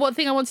 so, but the one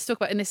thing I wanted to talk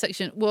about in this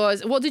section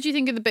was, what did you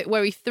think of the bit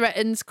where he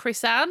threatens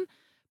Chris Ann?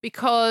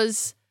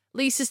 Because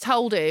Lisa's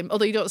told him,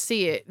 although you don't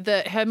see it,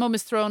 that her mum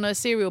has thrown a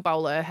cereal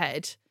bowl at her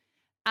head.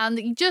 And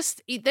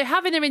they're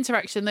having their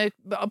interaction, they're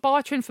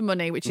bartering for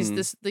money, which is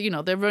this,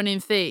 their running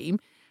theme.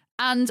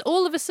 And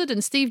all of a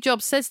sudden, Steve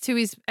Jobs says to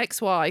his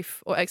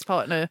ex-wife or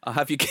ex-partner, "I'll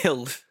have you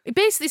killed." It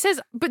basically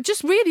says, but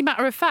just really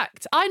matter of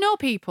fact, I know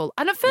people.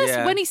 And at first,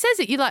 when he says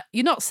it, you're like,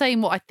 you're not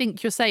saying what I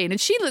think you're saying. And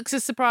she looks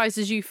as surprised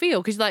as you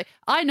feel, because you're like,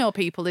 I know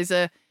people is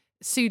a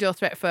pseudo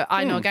threat for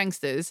I know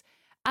gangsters.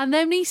 And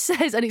then he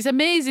says, and it's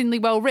amazingly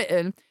well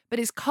written, but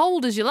it's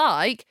cold as you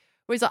like,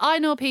 where he's like, I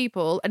know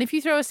people, and if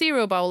you throw a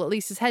cereal bowl at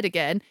Lisa's head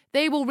again,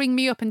 they will ring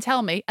me up and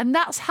tell me, and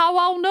that's how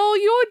I'll know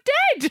you're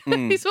dead.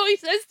 Is what he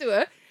says to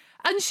her.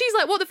 And she's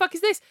like, what the fuck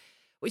is this?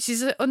 Which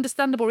is an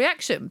understandable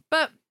reaction.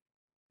 But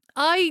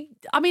I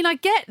mean, I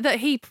get that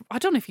I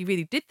don't know if he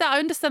really did that. I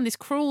understand this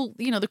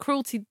the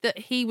cruelty that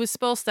he was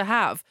supposed to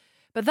have.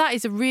 But that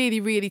is a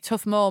really, really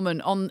tough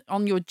moment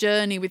on your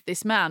journey with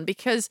this man,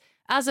 because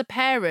as a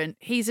parent,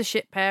 he's a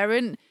shit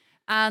parent,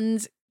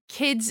 and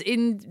kids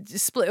in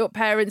split up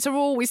parents are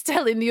always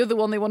telling the other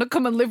one they want to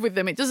come and live with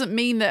them. It doesn't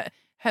mean that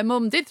her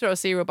mum did throw a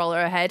cereal bowl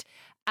at her head.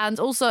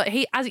 And also,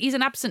 he's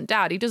an absent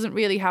dad. He doesn't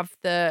really have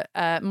the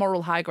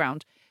moral high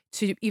ground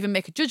to even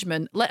make a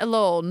judgment, let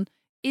alone,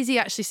 is he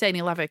actually saying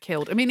he'll have her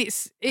killed? I mean, I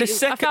found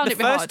it hard. The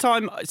first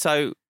time,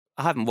 so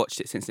I haven't watched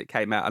it since it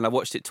came out, and I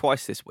watched it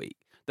twice this week.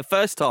 The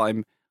first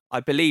time, I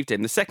believed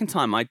him. The second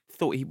time, I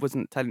thought he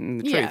wasn't telling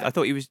the truth. I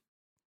thought he was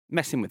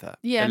messing with her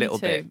a little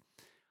bit.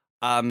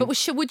 But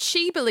would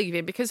she believe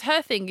him? Because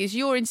her thing is,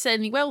 you're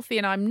insanely wealthy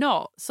and I'm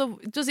not. So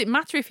does it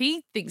matter if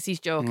he thinks he's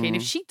joking,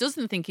 if she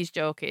doesn't think he's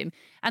joking?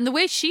 And the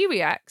way she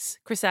reacts,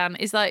 Chris Ann,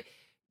 is like,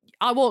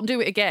 I won't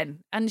do it again.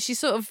 And she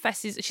sort of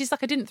fesses. She's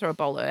like, I didn't throw a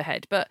bowl at her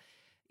head. But,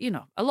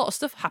 a lot of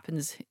stuff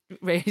happens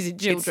raising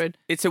children.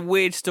 It's a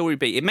weird story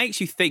beat. It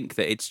makes you think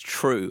that it's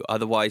true.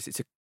 Otherwise,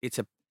 it's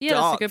a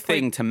dark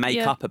thing to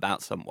make up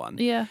about someone.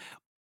 Yeah.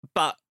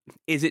 But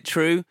is it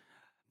true?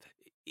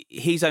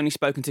 He's only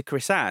spoken to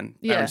Chris Ann,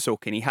 Aaron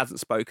Sorkin. He hasn't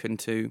spoken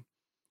to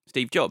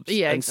Steve Jobs.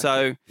 Yeah, and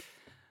exactly. So,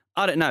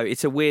 I don't know.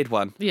 It's a weird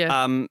one.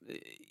 Yeah.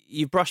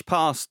 You brushed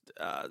past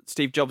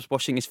Steve Jobs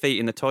washing his feet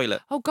in the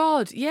toilet. Oh,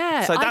 God,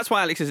 yeah. So that's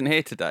why Alex isn't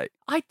here today.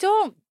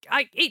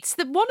 It's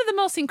one of the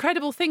most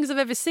incredible things I've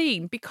ever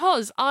seen,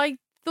 because I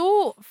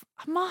thought,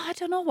 I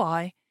don't know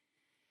why.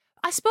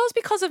 I suppose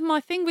because of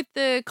my thing with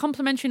the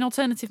complementary and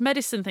alternative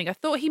medicine thing, I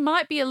thought he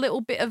might be a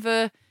little bit of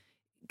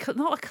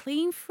not a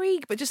clean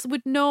freak, but just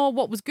would know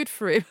what was good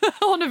for him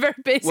on a very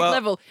basic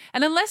level.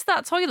 And unless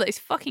that toilet is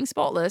fucking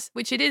spotless,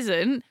 which it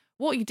isn't,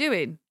 what are you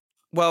doing?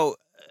 Well,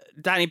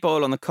 Danny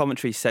Boyle on the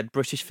commentary said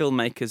British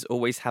filmmakers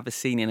always have a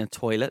scene in a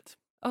toilet.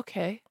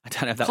 Okay. I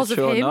don't know if that's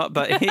true or not,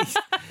 but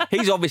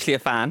he's obviously a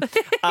fan.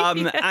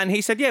 And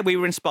he said, we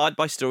were inspired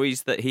by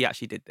stories that he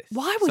actually did this.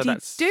 Why would he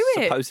do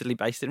it? Supposedly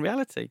based in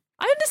reality.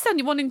 I understand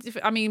you wanting to,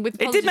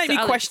 it did make me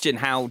question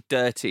how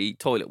dirty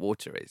toilet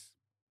water is.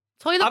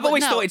 I've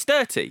always thought it's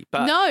dirty,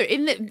 but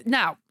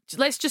now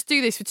let's just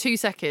do this for 2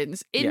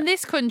 seconds. In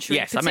this country,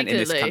 yes, I meant in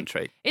this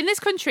country. In this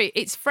country,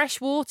 it's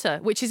fresh water,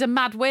 which is a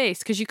mad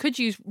waste, because you could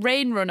use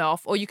rain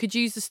runoff, or you could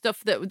use the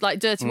stuff that would like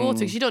dirty water,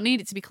 because you don't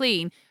need it to be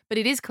clean, but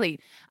it is clean.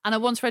 And I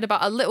once read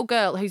about a little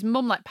girl whose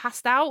mum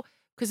passed out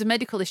because of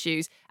medical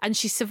issues, and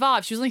she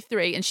survived. She was only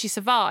 3, and she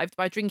survived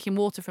by drinking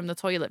water from the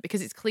toilet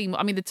because it's clean.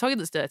 I mean, the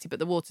toilet's dirty, but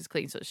the water's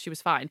clean, so she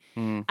was fine.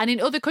 And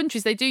in other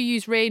countries, they do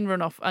use rain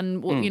runoff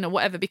and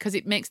whatever, because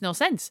it makes no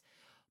sense.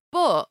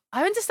 But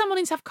I understand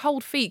wanting to have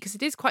cold feet, because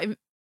it is quite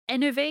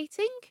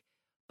enervating,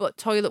 but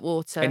toilet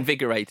water.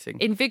 Invigorating.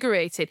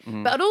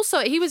 Mm. But also,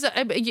 he was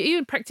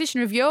a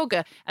practitioner of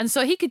yoga, and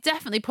so he could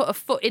definitely put a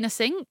foot in a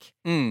sink.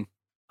 Mm.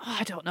 Oh,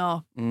 I don't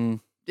know.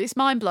 It's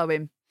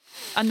mind-blowing,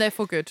 and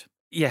therefore good.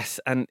 Yes,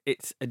 and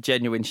it's a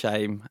genuine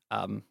shame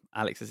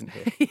Alex isn't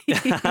here.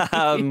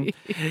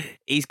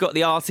 He's got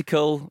the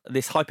article,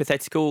 this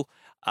hypothetical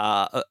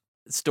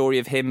story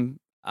of him,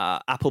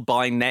 Apple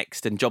buying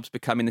Next and Jobs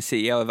becoming the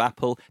CEO of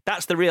Apple.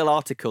 That's the real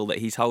article that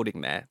he's holding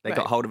there. They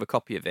got hold of a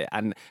copy of it.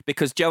 And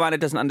because Joanna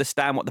doesn't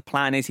understand what the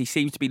plan is, he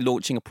seems to be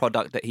launching a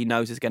product that he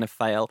knows is going to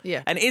fail.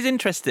 Yeah. And it is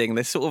interesting.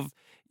 There's sort of,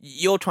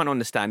 you're trying to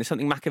understand, there's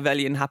something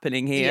Machiavellian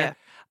happening here.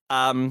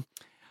 Yeah.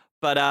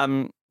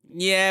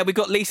 Yeah, we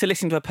got Lisa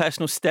listening to a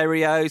personal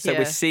stereo, so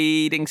we're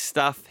seeding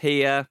stuff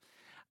here.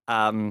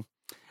 And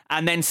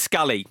then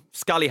Scully.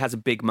 Scully has a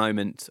big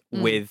moment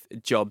with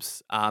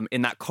Jobs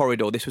in that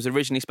corridor. This was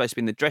originally supposed to be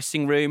in the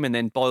dressing room, and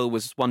then Boyle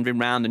was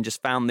wandering around and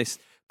just found this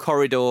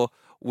corridor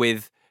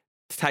with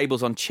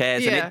tables on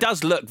chairs, and it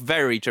does look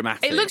very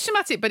dramatic. It looks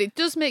dramatic, but it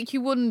does make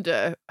you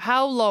wonder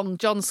how long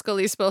John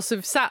Scully is supposed to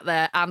have sat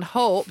there and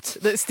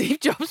hoped that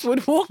Steve Jobs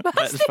would walk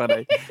past That's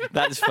funny.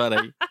 That's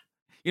funny.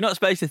 You're not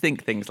supposed to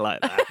think things like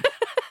that.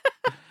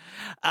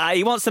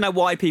 He wants to know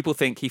why people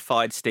think he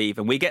fired Steve,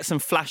 and we get some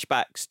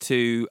flashbacks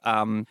to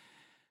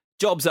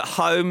Jobs at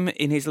home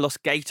in his Los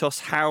Gatos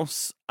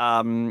house,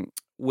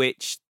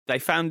 which they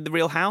found the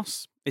real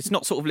house. It's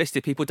not sort of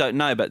listed, people don't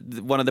know, but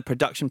one of the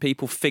production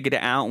people figured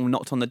it out and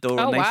knocked on the door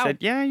and they said,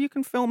 yeah, you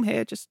can film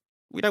here, just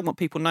we don't want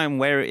people knowing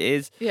where it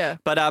is. Yeah.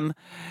 But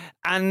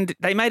and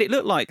they made it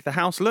look like the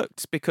house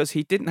looked, because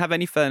he didn't have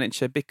any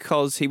furniture,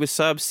 because he was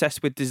so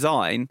obsessed with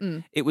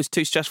design, it was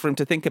too stressful for him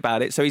to think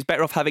about it. So he's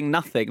better off having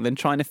nothing than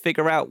trying to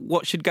figure out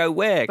what should go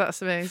where.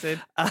 That's amazing.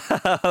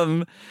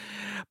 But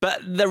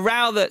the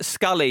row that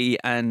Scully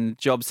and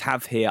Jobs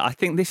have here, I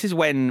think this is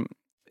when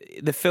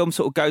the film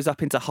sort of goes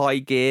up into high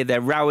gear. They're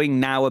rowing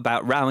now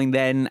about rowing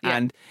then,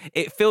 and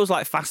it feels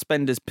like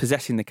Fassbender's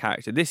possessing the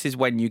character. This is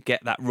when you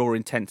get that raw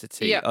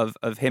intensity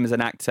of him as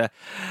an actor,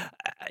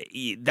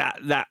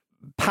 that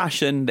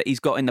passion that he's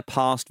got in the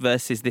past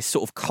versus this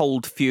sort of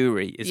cold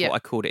fury is what I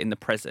called it in the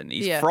present.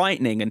 He's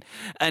frightening,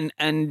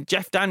 and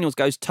Jeff Daniels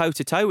goes toe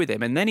to toe with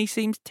him, and then he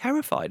seems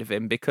terrified of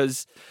him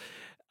because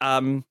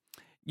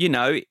you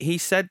know, he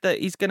said that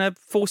he's going to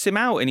force him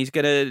out, and he's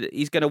going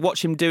to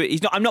watch him do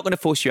it. I'm not going to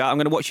force you out. I'm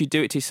going to watch you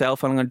do it to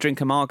yourself, and I'm going to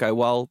drink a Margot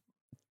while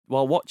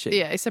watching.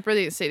 Yeah, it's a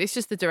brilliant scene. It's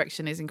just the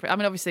direction is incredible. I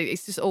mean, obviously,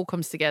 it's just all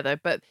comes together,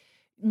 but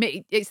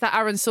it's that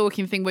Aaron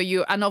Sorkin thing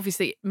where and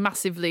obviously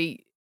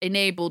massively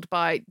enabled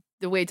by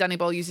the way Danny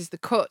Boyle uses the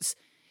cuts.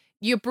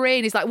 Your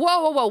brain is like,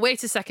 whoa,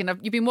 wait a second.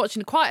 You've been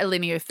watching quite a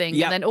linear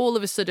thing, and then all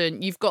of a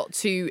sudden you've got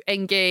to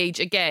engage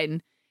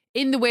again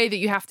in the way that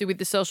you have to with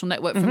the Social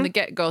Network from the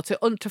get-go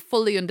to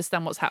fully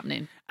understand what's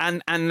happening.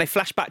 And they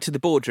flash back to the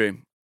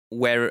boardroom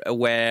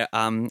where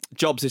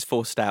Jobs is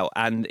forced out,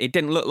 and it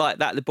didn't look like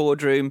that in the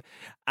boardroom.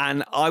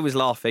 And I was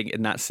laughing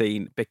in that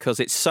scene because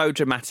it's so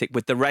dramatic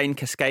with the rain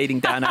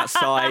cascading down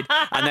outside,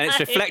 and then it's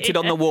reflected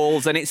on the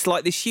walls, and it's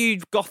like this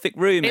huge gothic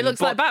room. It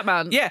looks like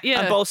Batman. Yeah.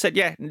 And Boyle said,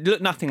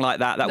 looked nothing like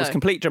that. That was No.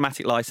 complete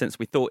dramatic license.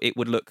 We thought it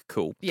would look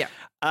cool. Yeah.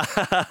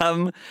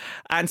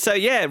 And so,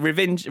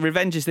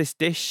 revenge is this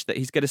dish that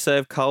he's going to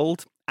serve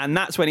cold. And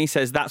that's when he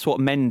says that's what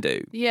men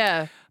do.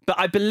 Yeah. But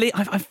I believe,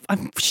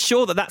 I'm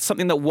sure that that's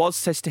something that was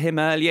said to him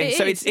earlier.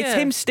 It's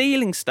him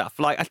stealing stuff.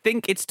 Like, I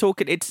think it's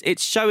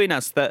showing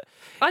us that.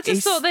 I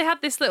just thought they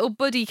had this little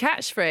buddy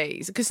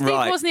catchphrase because Steve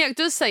Wozniak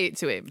does say it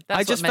to him. That's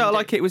I just felt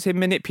like it was him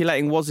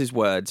manipulating Woz's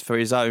words for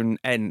his own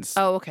ends.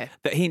 Oh, okay.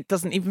 That he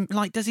doesn't even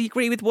like. Does he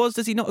agree with Woz?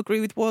 Does he not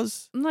agree with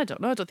Woz? I don't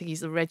know. I don't think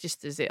he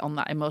registers it on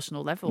that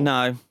emotional level.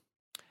 No.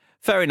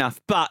 Fair enough,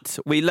 but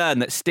we learn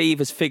that Steve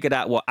has figured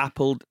out what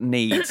Apple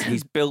needs.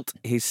 He's built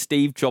his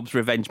Steve Jobs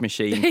revenge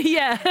machine.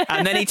 Yeah.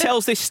 And then he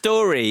tells this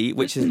story,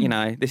 which is,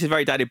 this is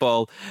very Danny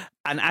Boyle.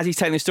 And as he's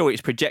telling the story,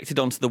 it's projected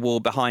onto the wall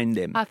behind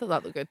him. I thought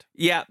that looked good.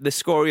 Yeah, the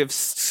story of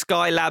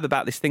Skylab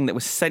about this thing that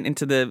was sent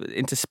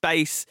into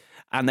space,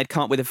 and they'd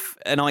come up with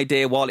an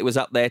idea while it was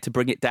up there to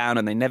bring it down,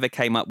 and they never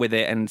came up with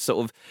it. And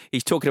sort of,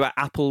 he's talking about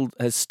Apple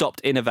has stopped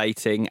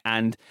innovating,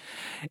 and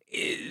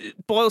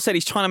Boyle said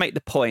he's trying to make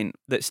the point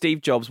that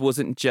Steve Jobs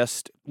wasn't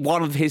just,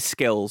 one of his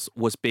skills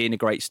was being a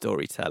great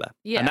storyteller.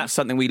 Yeah. And that's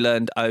something we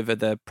learned over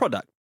the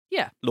product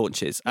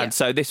launches. Yeah. And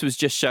so this was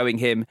just showing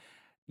him,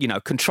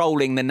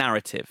 controlling the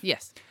narrative.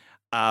 Yes.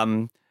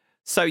 So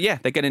they're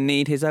going to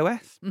need his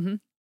OS. Mm-hmm.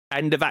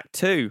 End of Act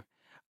 2.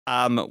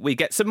 We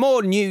get some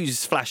more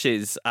news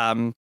flashes.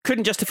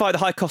 Couldn't justify the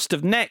high cost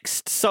of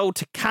Next, sold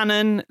to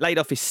Canon, laid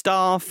off his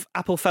staff.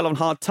 Apple fell on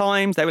hard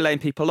times. They were laying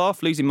people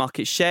off, losing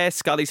market share.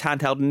 Scully's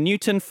handheld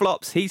Newton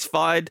flops. He's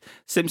fired.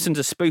 Simpsons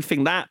are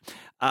spoofing that.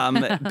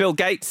 Bill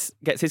Gates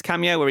gets his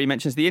cameo where he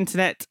mentions the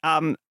internet.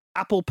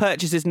 Apple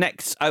purchases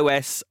Next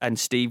OS, and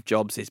Steve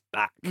Jobs is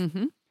back.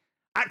 Mm-hmm.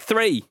 Act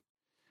 3.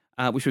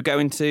 Which we're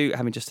going to,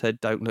 having just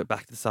heard Don't Look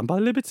Back at the Sun by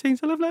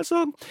Libertines. I love that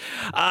song.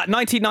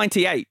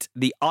 1998,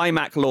 the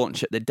iMac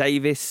launch at the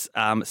Davis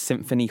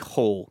Symphony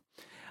Hall.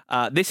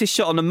 This is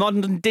shot on a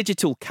modern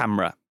digital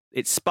camera.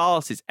 It's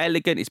sparse, it's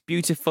elegant, it's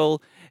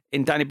beautiful.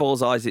 In Danny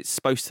Boyle's eyes, it's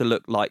supposed to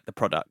look like the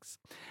products.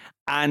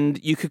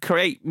 And you could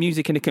create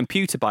music in a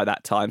computer by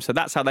that time. So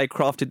that's how they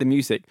crafted the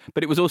music.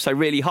 But it was also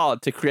really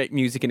hard to create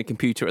music in a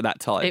computer at that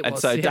time.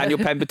 Daniel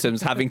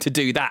Pemberton's having to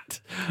do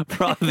that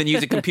rather than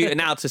use a computer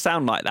now to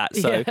sound like that.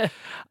 So,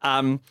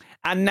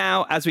 and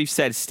now, as we've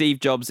said, Steve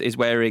Jobs is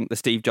wearing the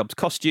Steve Jobs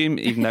costume,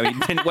 even though he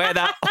didn't wear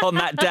that on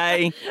that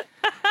day.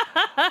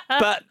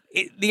 But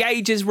the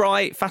age is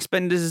right.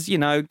 Fassbender's,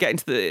 getting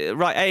to the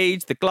right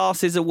age. The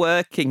glasses are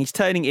working. He's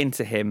turning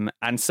into him.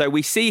 And so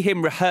we see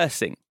him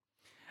rehearsing.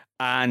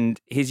 And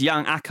his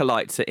young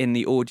acolytes are in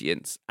the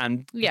audience.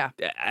 And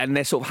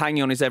they're sort of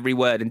hanging on his every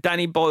word. And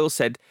Danny Boyle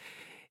said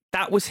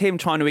that was him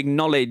trying to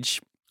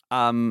acknowledge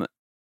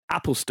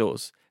Apple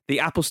stores, the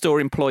Apple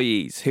Store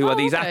employees, who are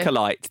these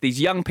acolytes,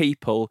 these young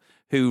people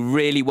who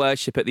really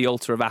worship at the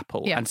altar of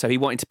Apple. Yeah. And so he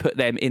wanted to put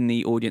them in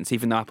the audience,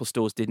 even though Apple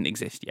stores didn't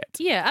exist yet.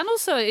 Yeah, and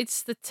also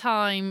it's the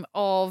time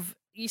of...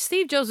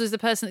 Steve Jobs was the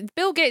person...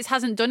 Bill Gates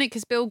hasn't done it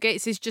because Bill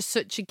Gates is just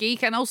such a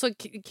geek and also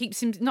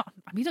keeps him...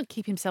 he don't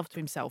keep himself to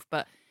himself,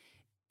 but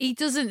he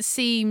doesn't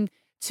seem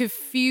to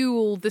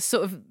fuel the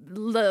sort of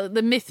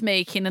the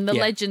myth-making and the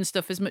legend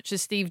stuff as much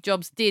as Steve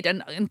Jobs did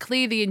and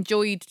clearly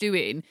enjoyed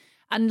doing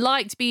and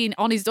liked being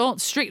on his own,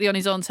 strictly on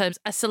his own terms,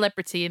 a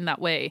celebrity in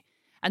that way.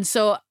 And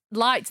so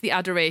liked the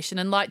adoration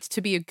and liked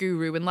to be a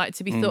guru and liked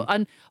to be thought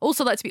and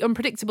also liked to be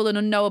unpredictable and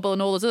unknowable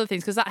and all those other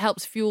things because that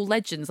helps fuel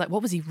legends. Like,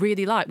 what was he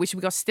really like? Which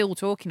we are still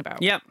talking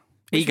about. Yep.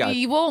 Ego.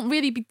 He won't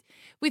really be...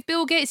 With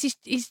Bill Gates,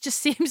 he just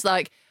seems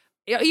like,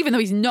 even though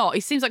he's not, he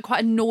seems like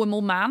quite a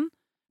normal man.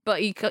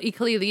 But he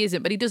clearly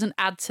isn't. But he doesn't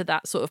add to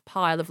that sort of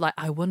pile of like,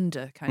 I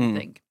wonder kind of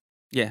thing.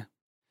 Yeah.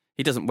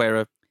 He doesn't wear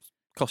a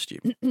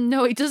costume.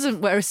 No, he doesn't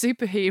wear a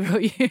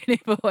superhero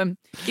uniform.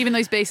 Even though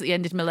he's basically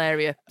ended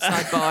malaria.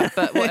 Sidebar,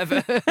 but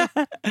whatever.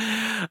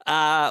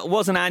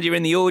 Was and Andy are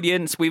in the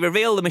audience. We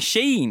reveal the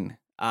machine,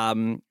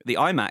 the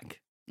iMac.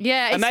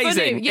 Yeah, it's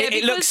amazing. Funny. Yeah,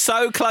 it looks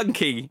so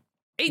clunky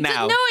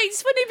now. No,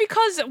 it's funny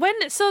because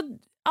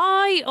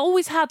I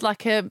always had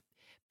like a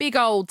big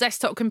old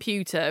desktop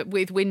computer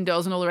with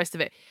Windows and all the rest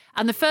of it.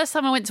 And the first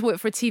time I went to work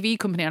for a TV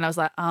company and I was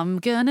like, I'm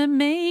gonna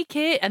make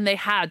it. And they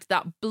had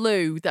that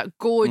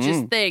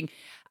gorgeous thing.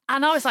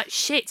 And I was like,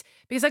 shit,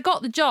 because I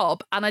got the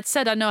job and I'd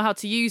said I know how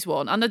to use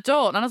one and I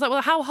don't. And I was like,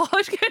 well, how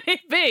hard can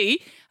it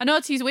be? I know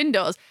how to use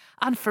Windows.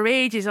 And for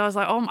ages, I was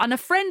like, oh, and a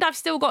friend I've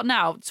still got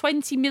now,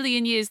 20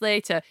 million years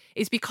later,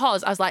 is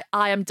because I was like,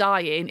 I am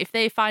dying. If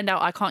they find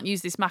out I can't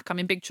use this Mac, I'm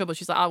in big trouble.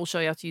 She's like, I will show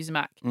you how to use a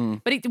Mac.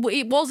 But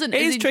it wasn't.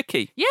 It is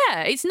tricky.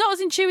 Yeah, it's not as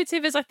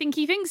intuitive as I think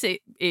he thinks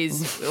it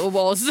is or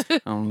was.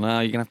 Oh, no,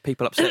 you're going to have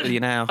people upset with you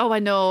now. Oh, I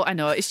know.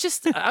 It's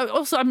just,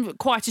 also, I'm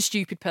quite a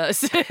stupid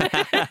person.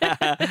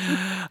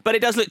 But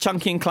it does look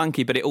chunky and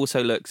clunky, but it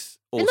also looks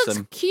awesome. It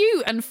looks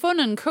cute and fun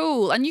and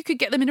cool, and you could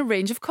get them in a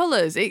range of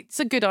colours. It's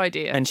a good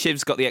idea. And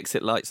Shiv's got the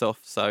exit lights off,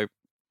 so...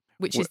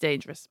 Which is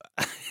dangerous.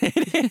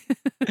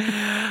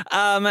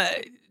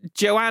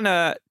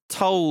 Joanna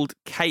told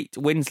Kate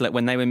Winslet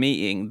when they were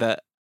meeting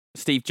that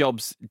Steve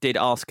Jobs did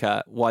ask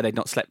her why they'd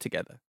not slept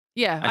together.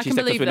 Yeah, and I she can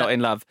said, believe because that. we're not in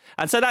love.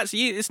 And so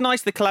it's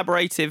nice, the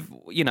collaborative,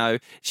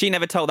 she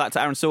never told that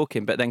to Aaron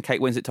Sorkin, but then Kate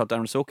Winslet told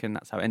Aaron Sorkin,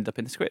 that's how it ended up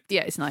in the script.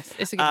 Yeah, it's nice.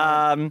 It's a good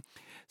one.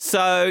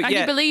 And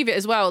you believe it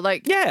as well.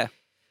 Like, yeah.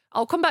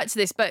 I'll come back to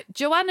this, but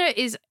Joanna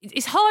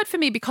it's hard for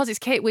me because it's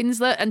Kate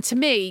Winslet, and to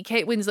me,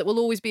 Kate Winslet will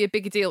always be a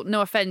bigger deal, no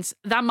offence,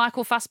 than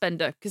Michael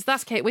Fassbender, because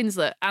that's Kate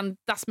Winslet, and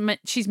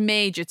she's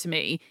major to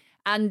me,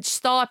 and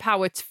star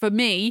power for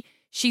me,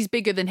 she's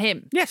bigger than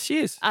him. Yes, she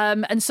is.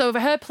 And so for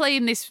her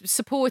playing this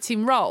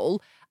supporting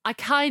role, I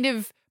kind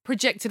of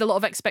projected a lot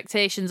of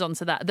expectations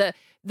onto that.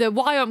 The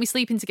why aren't we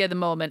sleeping together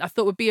moment I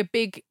thought would be a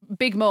big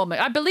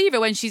moment. I believe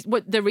her when she's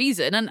the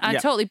reason, and I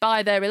totally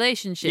buy their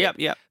relationship.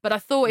 Yep. But I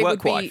thought it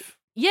would be wife.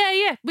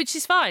 Yeah, which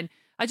is fine.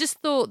 I just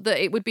thought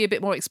that it would be a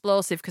bit more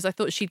explosive because I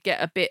thought she'd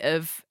get a bit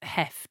of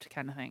heft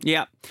kind of thing.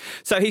 Yeah.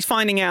 So he's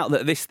finding out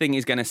that this thing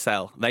is going to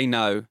sell. They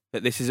know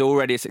that this is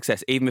already a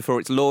success even before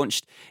it's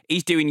launched.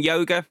 He's doing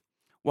yoga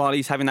while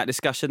he's having that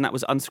discussion. That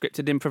was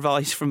unscripted,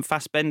 improvised from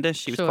Fassbender.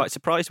 She was quite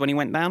surprised when he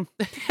went down.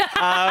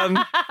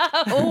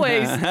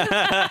 Always.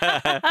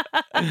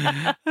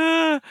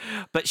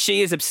 But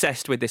she is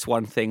obsessed with this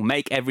one thing,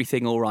 make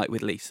everything all right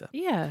with Lisa.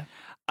 Yeah.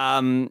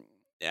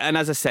 And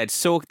as I said,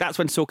 that's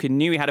when Sorkin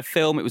knew he had a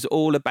film. It was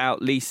all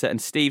about Lisa and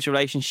Steve's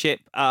relationship.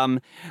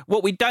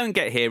 What we don't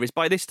get here is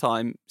by this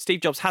time,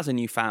 Steve Jobs has a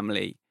new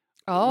family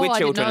with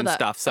children and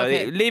stuff. So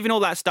leaving all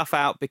that stuff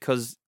out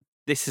because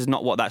this is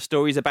not what that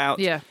story's about.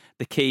 Yeah.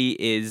 The key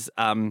is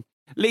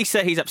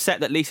Lisa. He's upset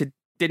that Lisa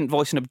didn't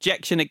voice an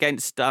objection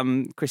against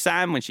Chris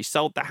Ann when she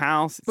sold the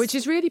house. Which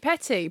is really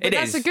petty. But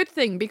that's a good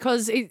thing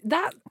because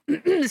that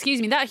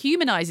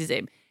humanises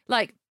him.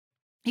 Like,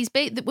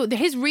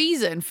 his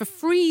reason for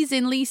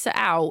freezing Lisa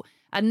out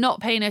and not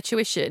paying her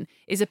tuition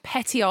is a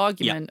petty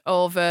argument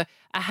over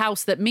a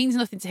house that means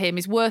nothing to him,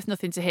 is worth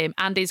nothing to him,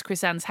 and is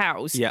Chris Ann's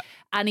house. Yeah.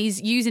 And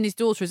he's using his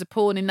daughter as a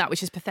pawn in that,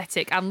 which is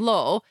pathetic and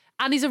low,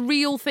 and is a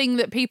real thing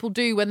that people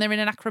do when they're in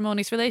an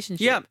acrimonious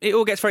relationship. Yeah, it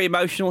all gets very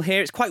emotional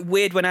here. It's quite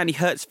weird when Andy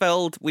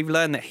Hertzfeld, we've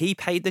learned that he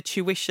paid the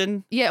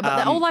tuition. Yeah,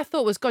 but all I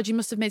thought was, God, you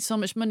must have made so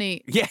much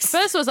money. Yes.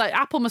 First I was like,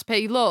 Apple must pay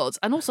you loads.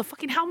 And also,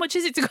 fucking how much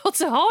is it to go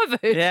to Harvard?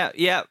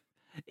 Yeah.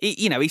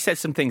 He said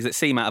some things that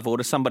seem out of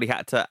order. Somebody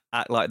had to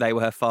act like they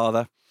were her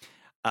father.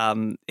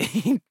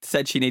 He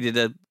said she needed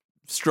a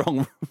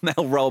strong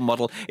male role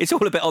model. It's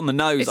all a bit on the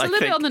nose, It's a little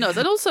bit on the nose.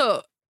 And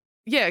also,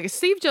 yeah,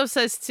 Steve Jobs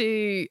says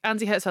to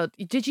Andy Hertzfeld,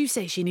 did you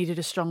say she needed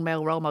a strong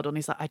male role model? And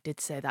he's like, I did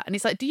say that. And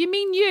he's like, do you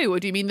mean you or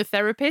do you mean the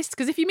therapist?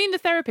 Because if you mean the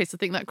therapist, I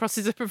think that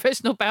crosses a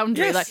professional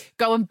boundary. Yes. Like,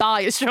 go and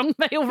buy a strong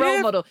male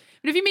role model.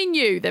 But if you mean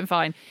you, then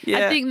fine.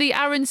 Yeah. I think the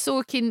Aaron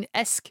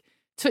Sorkin-esque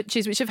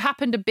touches, which have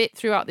happened a bit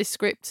throughout this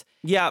script,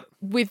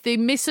 with the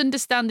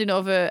misunderstanding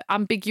of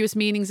ambiguous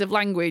meanings of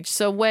language.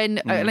 So when,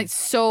 and it's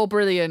so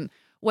brilliant,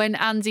 when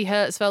Andy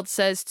Hertzfeld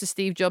says to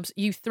Steve Jobs,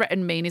 you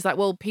threaten me. And he's like,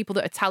 well, people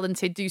that are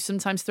talented do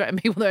sometimes threaten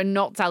people that are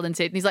not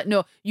talented. And he's like,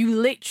 no, you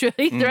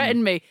literally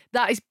threaten me.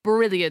 That is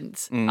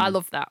brilliant. I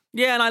love that.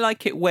 Yeah, and I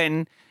like it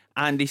when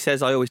Andy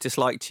says, I always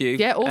disliked you.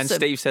 Yeah, awesome. And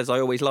Steve says, I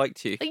always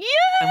liked you. Yeah,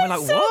 and we're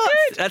like, so what?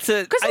 good. That's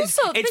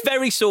it's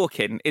very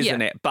Sorkin,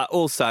 isn't it? But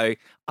also,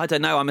 I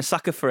don't know, I'm a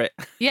sucker for it.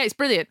 Yeah, it's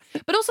brilliant.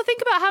 But also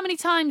think about how many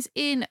times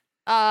in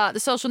The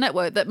Social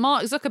Network that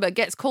Mark Zuckerberg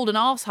gets called an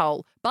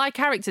arsehole by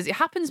characters. It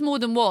happens more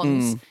than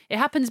once. It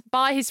happens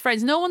by his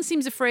friends. No one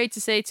seems afraid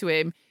to say to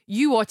him,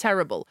 you are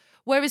terrible.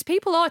 Whereas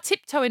people are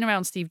tiptoeing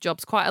around Steve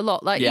Jobs quite a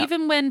lot. Like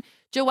even when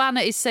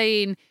Joanna is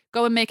saying,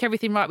 go and make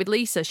everything right with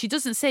Lisa, she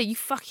doesn't say, you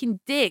fucking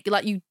dick,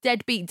 like you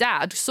deadbeat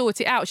dad, sort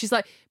it out. She's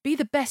like, be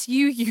the best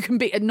you can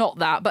be. And not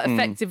that, but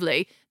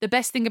effectively, the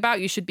best thing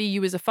about you should be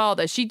you as a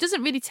father. She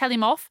doesn't really tell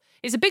him off.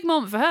 It's a big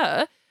moment for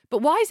her.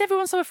 But why is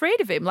everyone so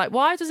afraid of him? Like,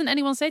 why doesn't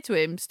anyone say to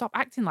him, stop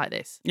acting like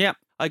this? Yeah,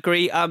 I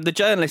agree. The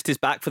journalist is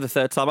back for the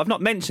third time. I've not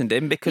mentioned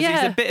him because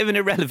he's a bit of an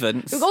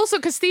irrelevance. Also,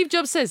 because Steve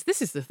Jobs says,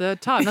 this is the third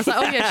time. I was like,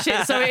 oh yeah,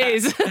 shit, so it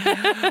is.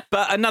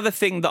 But another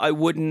thing that I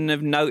wouldn't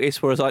have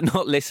noticed was I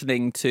not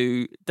listening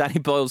to Danny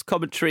Boyle's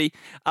commentary.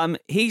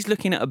 He's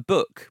looking at a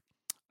book.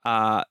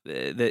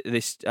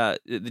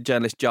 The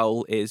journalist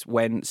Joel is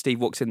when Steve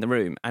walks in the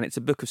room, and it's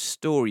a book of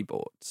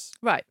storyboards.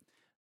 Right.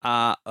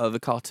 Of a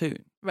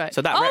cartoon. Right.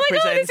 So that oh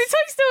represents... my God, it's a Toy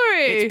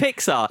Story! It's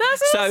Pixar.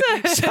 That's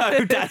awesome.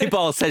 So Danny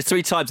Boyle says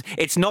 3 times,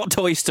 it's not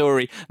Toy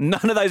Story.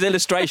 None of those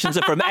illustrations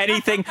are from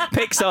anything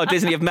Pixar or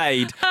Disney have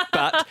made.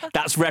 But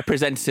that's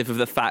representative of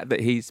the fact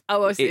that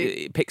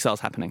Pixar's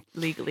happening.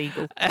 Legal.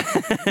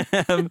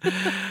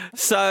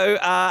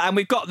 And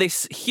we've got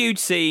this huge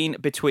scene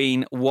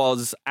between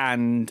Woz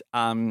and...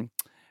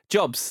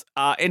 Jobs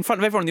in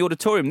front of everyone in the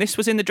auditorium. This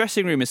was in the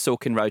dressing room as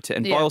Sorkin wrote it,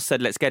 and Boyle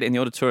said, let's get it in the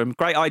auditorium.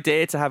 Great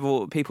idea to have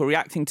all people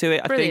reacting to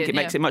it. Brilliant, I think it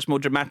makes it much more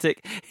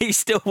dramatic. He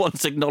still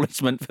wants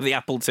acknowledgement for the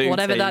Apple II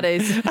whatever team. that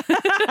is.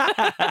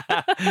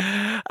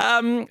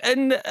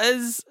 And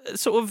as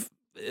sort of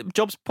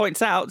Jobs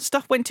points out,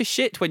 stuff went to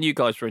shit when you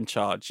guys were in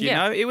charge. You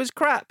know, it was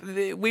crap.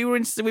 We were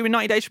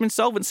 90 days from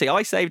insolvency.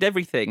 I saved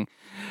everything.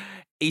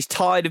 He's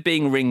tired of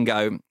being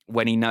Ringo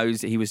when he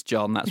knows that he was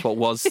John. That's what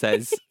Woz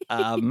says.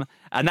 And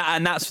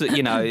that's,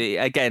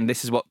 again,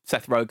 this is what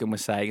Seth Rogen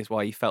was saying, is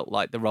why he felt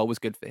like the role was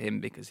good for him,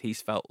 because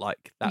he's felt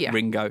like that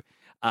Ringo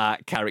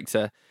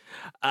character.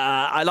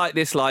 I like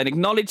this line,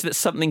 acknowledge that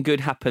something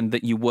good happened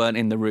that you weren't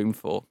in the room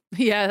for.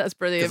 Yeah, that's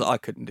brilliant. Because I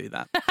couldn't do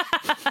that.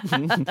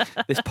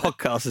 This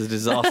podcast is a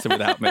disaster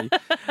without me.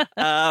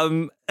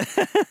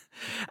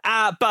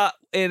 But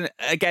in,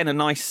 again, a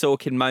nice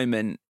Sorkin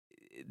moment,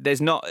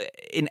 there's not,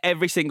 in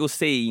every single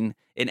scene,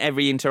 in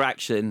every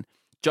interaction,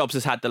 Jobs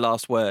has had the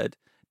last word.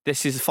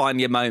 This is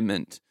finally a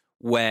moment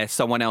where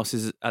someone else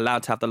is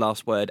allowed to have the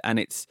last word, and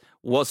it's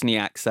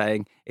Wozniak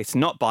saying, it's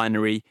not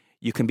binary,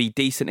 you can be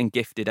decent and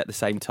gifted at the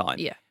same time.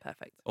 Yeah,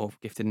 perfect. Or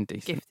gifted and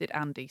decent. Gifted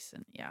and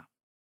decent, yeah.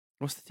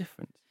 What's the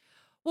difference?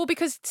 Well,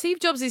 because Steve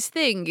Jobs'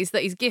 thing is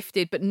that he's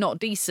gifted but not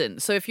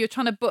decent. So if you're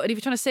trying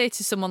to say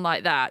to someone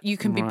like that, you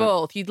can be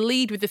both. You'd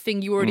lead with the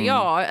thing you already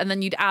are, and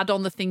then you'd add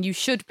on the thing you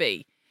should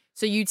be.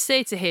 So you'd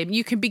say to him,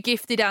 you can be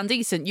gifted and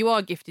decent. You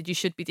are gifted, you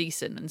should be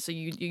decent. And so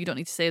you don't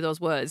need to say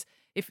those words.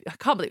 I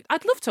can't believe,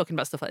 I'd love talking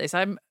about stuff like this.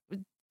 I'm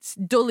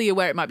dully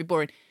aware it might be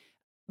boring.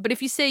 But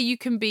if you say you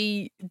can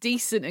be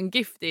decent and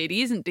gifted,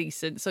 he isn't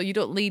decent. So you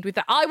don't lead with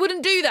that. I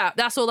wouldn't do that.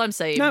 That's all I'm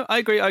saying. No, I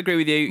agree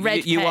with you.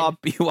 You are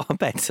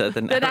better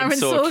than Aaron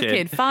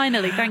Sorkin.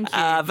 Finally, thank you.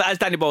 But as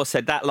Danny Boyle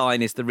said, that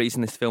line is the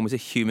reason this film is a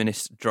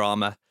humanist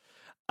drama.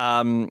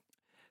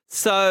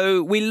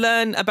 So we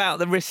learn about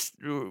the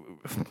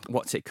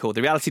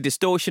the reality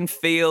distortion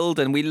field,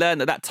 and we learn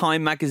that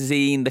Time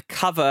magazine, the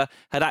cover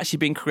had actually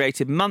been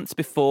created months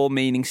before,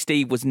 meaning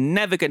Steve was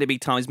never going to be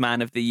Time's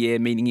Man of the Year,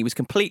 meaning he was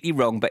completely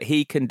wrong, but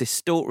he can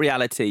distort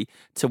reality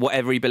to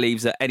whatever he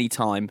believes at any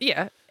time.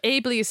 Yeah,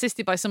 ably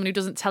assisted by someone who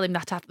doesn't tell him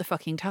that at the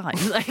fucking time.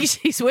 Like,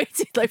 she's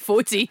waited like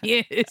 14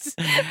 years.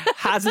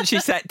 Hasn't she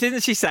said?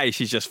 Didn't she say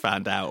she's just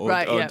found out? Or,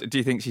 Right, or yeah. do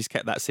you think she's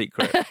kept that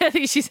secret? I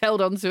think she's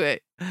held on to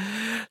it.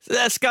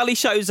 Scully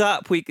shows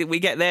up. We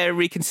get their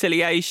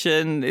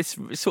reconciliation. It's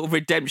sort of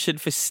redemption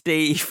for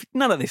Steve.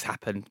 None of this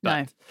happened,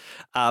 but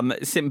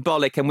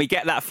symbolic. And we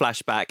get that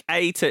flashback.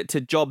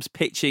 To Jobs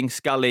pitching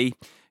Scully,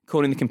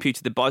 calling the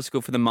computer the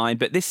bicycle for the mind.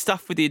 But this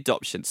stuff with the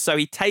adoption. So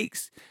he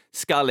takes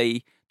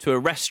Scully to a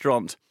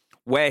restaurant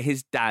where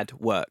his dad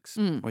works,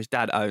 or his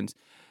dad owns.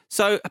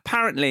 So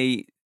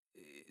apparently,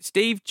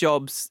 Steve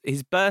Jobs,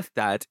 his birth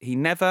dad,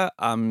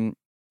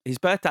 his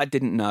birth dad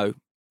didn't know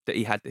that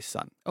he had this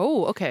son.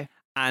 Oh, okay.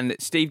 And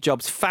Steve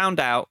Jobs found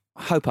out,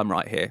 I hope I'm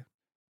right here,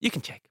 you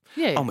can check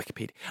on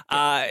Wikipedia.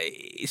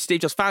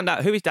 Steve Jobs found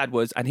out who his dad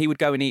was, and he would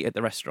go and eat at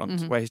the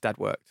restaurant where his dad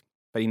worked,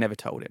 but he never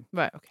told him.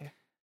 Right, okay.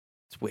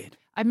 It's weird.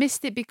 I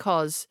missed it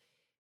because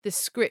the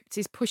script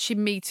is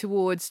pushing me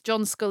towards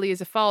John Scully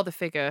as a father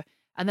figure,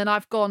 and then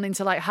I've gone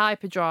into like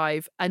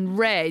hyperdrive and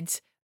read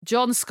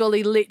John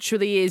Scully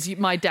literally is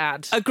my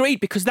dad.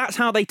 Agreed, because that's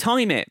how they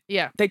time it.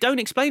 Yeah. They don't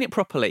explain it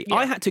properly. Yeah.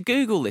 I had to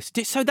Google this.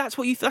 So that's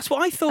what that's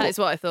what I thought. That is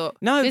what I thought.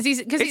 No, it's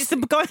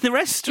the guy in the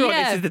restaurant.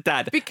 Yeah, this is the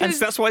dad. because-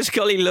 And that's why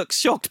Scully looks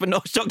shocked, but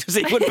not shocked as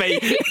he would be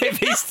if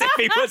he was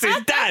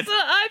his dad. That's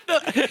what I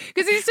thought.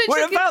 Because he's such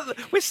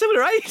we're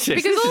similar ages.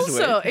 Because This is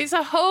also, weird. it's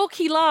a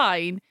hokey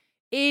line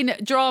in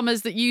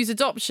dramas that use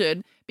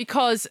adoption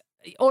because,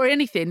 or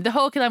anything, the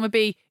hokey line would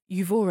be,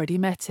 you've already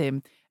met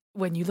him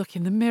when you look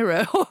in the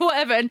mirror or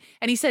whatever. And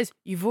he says,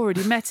 you've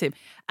already met him.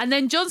 And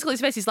then John Scully's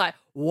face is like,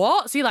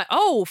 what? So you're like,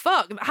 oh,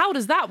 fuck, how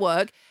does that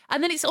work?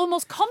 And then it's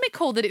almost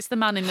comical that it's the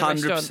man in the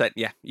 100%, restaurant.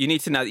 yeah. You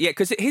need to know. Yeah,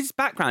 because his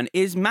background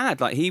is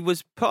mad. Like, he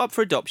was put up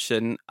for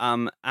adoption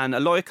and a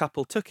lawyer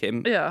couple took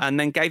him and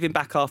then gave him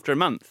back after a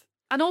month.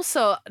 And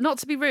also, not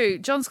to be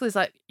rude, John Scully's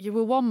like, you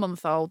were 1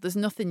 month old. There's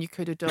nothing you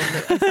could have done.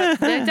 I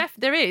was like,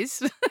 there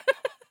is.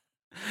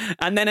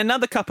 And then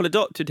another couple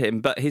adopted him,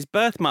 but his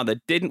birth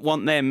mother didn't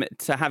want them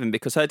to have him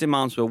because her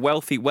demands were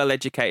wealthy,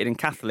 well-educated and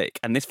Catholic,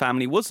 and this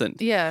family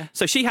wasn't. Yeah.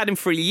 So she had him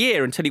for a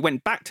year until he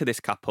went back to this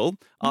couple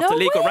after No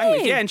legal way!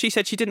 wranglings. Yeah, and she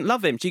said she didn't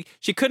love him.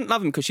 She couldn't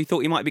love him because she thought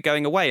he might be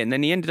going away, and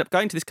then he ended up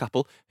going to this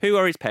couple who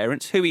are his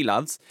parents, who he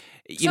loves.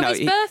 So his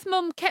birth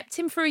mum kept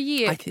him for a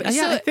year. I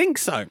think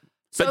so.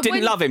 So But didn't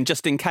when- love him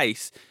just in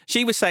case.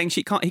 She was saying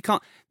he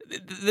can't.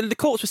 The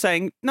courts were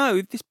saying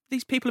no.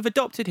 These people have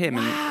adopted him.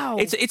 Wow.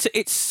 And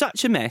it's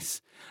such a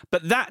mess.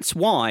 But that's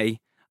why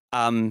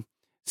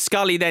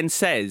Scully then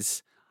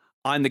says,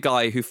 "I'm the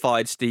guy who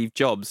fired Steve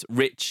Jobs,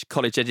 rich,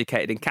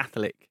 college-educated, and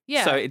Catholic."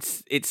 Yeah. So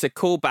it's a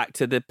callback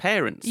to the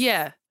parents.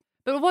 Yeah.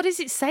 But what is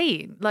it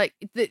saying? Like,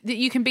 that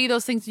you can be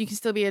those things and you can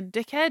still be a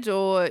dickhead,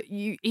 or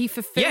he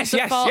fulfills Yes. the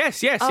fault?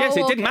 It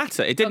Oh, didn't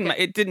matter. It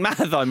didn't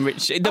matter that I'm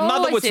rich. The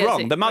mother was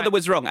wrong. The mother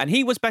was wrong, and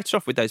he was better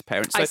off with those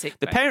parents. So I see,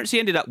 the parents he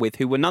ended up with,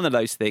 who were none of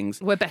those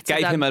things, Were better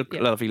gave than- him a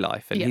yeah. lovely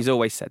life, and Yeah. he's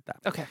always said that.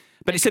 Okay.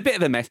 But it's a bit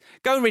of a mess.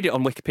 Go and read it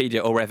on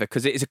Wikipedia or wherever,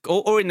 because it is,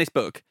 or in this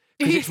book,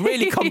 because it's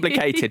really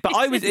complicated. But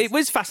it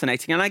was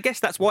fascinating, and I guess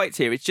that's why it's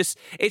here. It's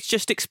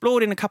just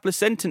explored in a couple of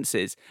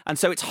sentences, and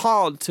so it's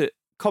hard to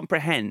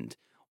comprehend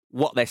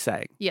what they're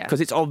saying. Yeah.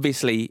 Because it's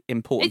obviously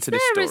important It's to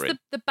this there story. as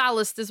the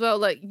ballast as well.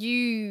 Like,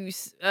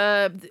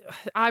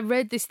 I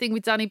read this thing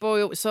with Danny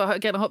Boyle, so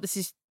again, I hope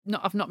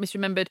I've not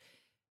misremembered.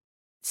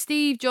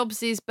 Steve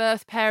Jobs'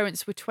 birth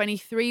parents were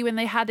 23 when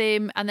they had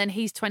him, and then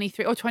he's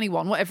 23 or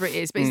 21, whatever it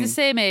is. But he's the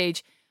same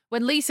age.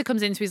 When Lisa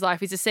comes into his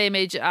life, he's the same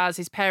age as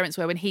his parents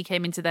were when he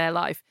came into their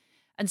life.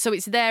 And so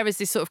it's there as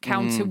this sort of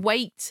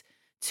counterweight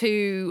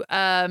to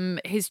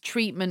his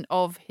treatment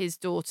of his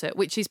daughter,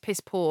 which is piss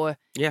poor.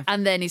 Yeah.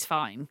 And then he's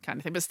fine, kind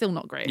of thing, but still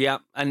not great. Yeah,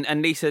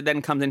 and Lisa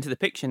then comes into the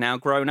picture now,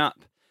 grown up,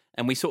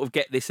 and we sort of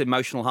get this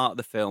emotional heart of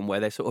the film where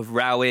they're sort of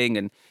rowing,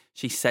 and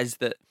she says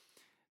that,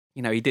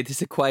 he did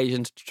this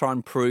equation to try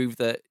and prove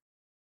that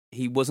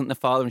he wasn't the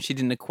father, and she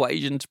did an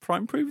equation to try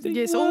and prove that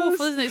he It's was.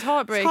 awful, isn't it? It's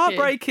heartbreaking. It's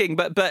heartbreaking,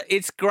 but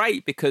it's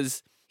great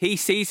because he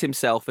sees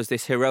himself as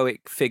this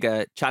heroic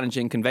figure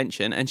challenging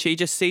convention, and she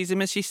just sees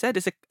him, as she said,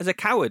 as a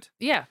coward.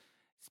 Yeah.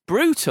 It's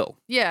brutal.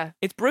 Yeah.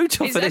 It's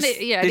brutal for this.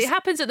 It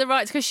happens at the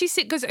right,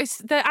 because it's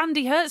the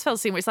Andy Hertzfeld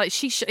scene where it's like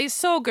it's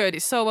so good,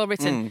 it's so well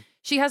written.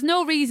 She has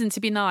no reason to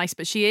be nice,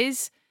 but she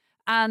is.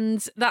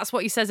 And that's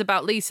what he says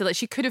about Lisa. Like,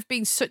 she could have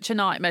been such a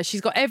nightmare.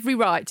 She's got every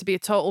right to be a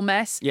total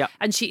mess. Yeah.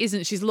 And she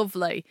isn't. She's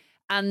lovely.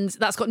 And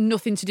that's got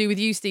nothing to do with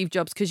you, Steve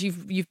Jobs, because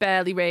you've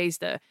barely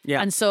raised her.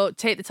 Yeah. And so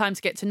take the time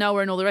to get to know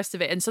her and all the rest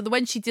of it. And so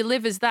when she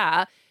delivers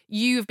that,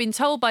 you've been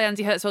told by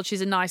Andy Hertzfeld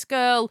she's a nice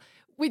girl,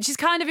 which is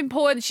kind of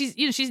important. She's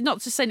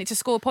not just saying it to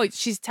score points.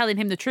 She's telling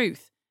him the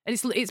truth. And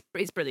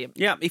it's brilliant.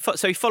 Yeah,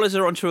 so he follows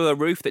her onto a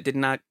roof that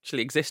didn't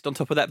actually exist on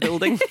top of that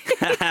building.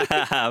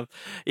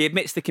 He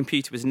admits the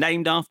computer was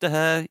named after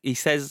her. He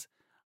says,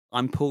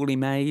 "I'm poorly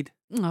made,"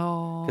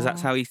 Oh. because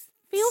that's how he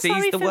Feel sees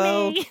sorry the for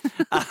world.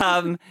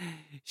 me.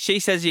 She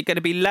says you're going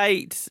to be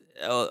late,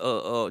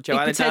 or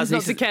Joanna he pretends does.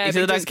 not to care. He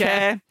says, I but don't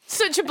care.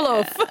 Such a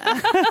bluff.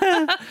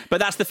 But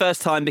that's the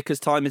first time because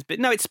time has been.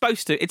 No, it's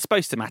supposed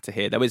to matter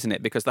here, though, isn't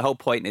it? Because the whole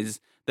point is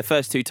the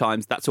first 2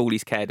 times that's all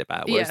he's cared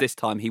about. Whereas this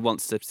time he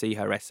wants to see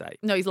her essay.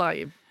 No, he's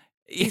lying.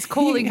 He's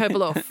calling her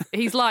bluff.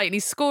 He's lying.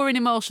 He's scoring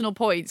emotional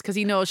points because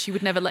he knows she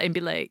would never let him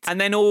be late.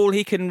 And then all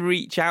he can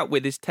reach out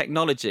with is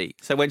technology.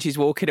 So when she's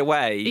walking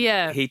away,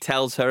 he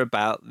tells her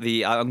about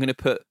I'm going to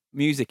put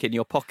music in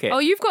your pocket. Oh,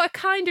 you've got a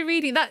kind of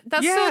reading.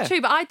 That's so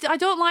true. But I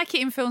don't like it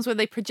in films where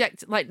they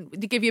project, like,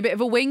 they give you a bit of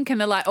a wink and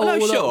they're like, oh,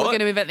 look, we're going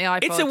to invent the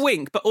iPod. It's a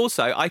wink, but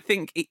also I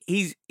think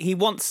he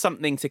wants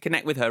something to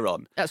connect with her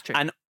on. That's true.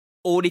 And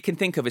all he can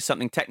think of is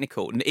something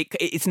technical.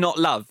 It's not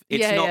love.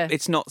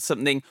 It's not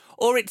something,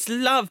 or it's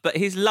love, but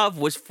his love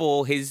was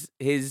for his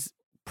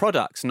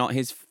products, not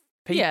his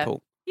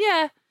people.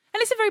 Yeah.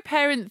 And it's a very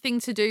parent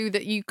thing to do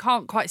that you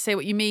can't quite say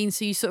what you mean,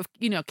 so you sort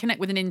of, connect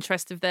with an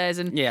interest of theirs.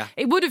 And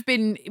it would have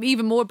been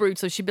even more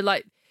brutal. She'd be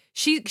like,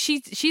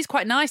 she's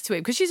quite nice to him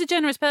because she's a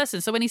generous person.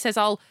 So when he says,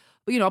 I'll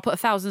put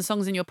 1,000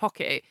 songs in your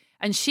pocket,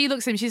 and she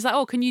looks at him, she's like,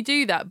 oh, can you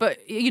do that? But,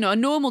 a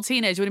normal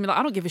teenager would have been like,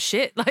 I don't give a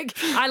shit. Like,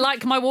 I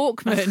like my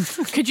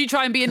Walkman. Could you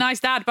try and be a nice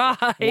dad? Bye.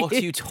 What are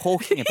you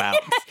talking about?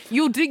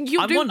 You'll do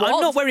what? I'm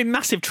not wearing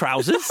massive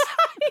trousers.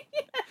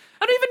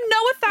 I don't even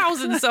know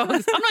 1,000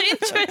 songs. I'm not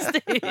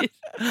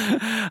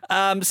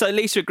interested. So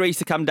Lisa agrees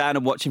to come down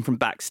and watch him from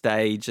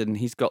backstage, and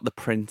he's got the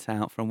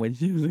printout from when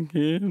she was a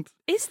kid.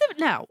 Is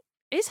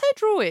her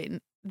drawing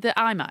the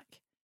iMac?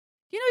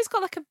 It's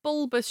got like a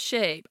bulbous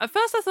shape. At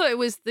first I thought it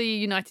was the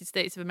United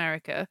States of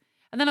America.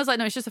 And then I was like,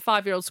 no, it's just a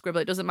 5-year-old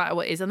scribble. It doesn't matter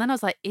what it is. And then I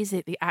was like, is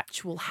it the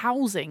actual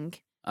housing?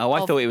 Oh,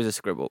 I thought it was a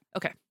scribble.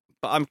 Okay.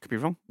 But I could be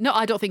wrong. No,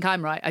 I don't think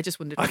I'm right. I just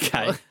wondered.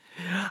 Okay.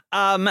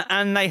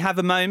 And they have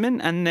a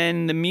moment, and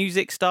then the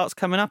music starts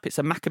coming up. It's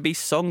a Maccabee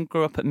song,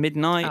 Grew Up at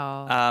Midnight.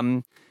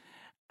 Oh.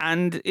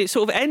 And it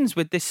sort of ends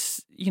with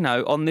this,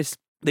 on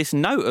this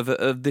note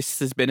of this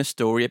has been a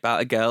story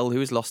about a girl who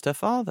has lost her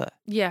father.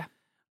 Yeah.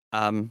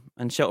 And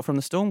Shelter from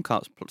the Storm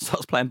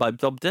starts playing by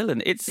Bob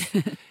Dylan.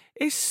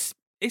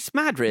 It's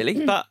mad,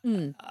 really, but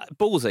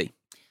ballsy.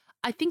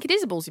 I think it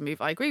is a ballsy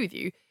move. I agree with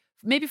you.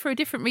 Maybe for a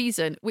different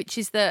reason, which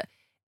is that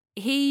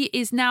he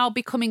is now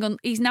becoming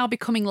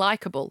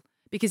likable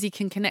because he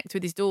can connect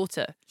with his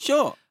daughter.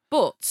 Sure.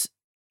 But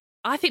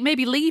I think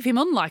maybe leave him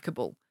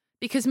unlikable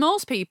because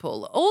most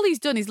people, all he's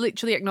done is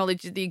literally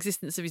acknowledge the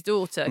existence of his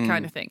daughter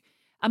kind of thing.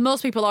 And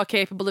most people are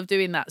capable of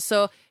doing that.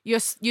 So you're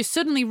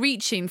suddenly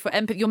reaching for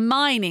empathy. You're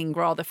mining,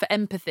 rather, for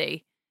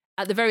empathy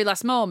at the very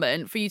last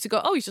moment for you to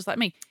go, oh, he's just like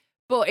me.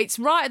 But it's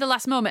right at the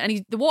last moment.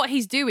 And what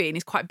he's doing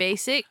is quite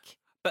basic.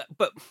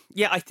 But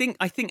yeah, I think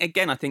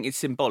it's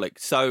symbolic.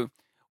 So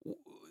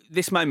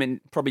this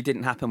moment probably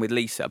didn't happen with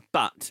Lisa,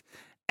 but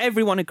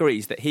everyone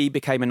agrees that he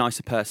became a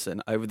nicer person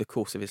over the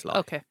course of his life.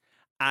 Okay.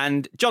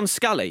 And John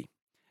Scully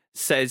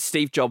says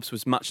Steve Jobs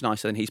was much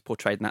nicer than he's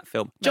portrayed in that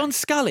film. Right. John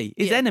Scully,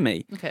 his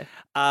enemy. Okay.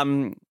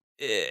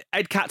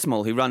 Ed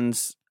Catmull, who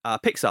runs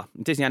Pixar,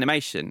 Disney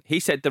Animation,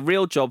 he said the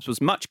real Jobs was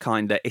much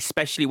kinder,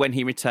 especially when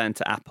he returned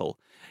to Apple.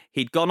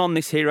 He'd gone on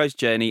this hero's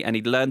journey and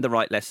he'd learned the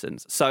right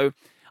lessons. So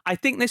I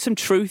think there's some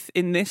truth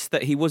in this,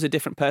 that he was a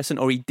different person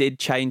or he did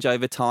change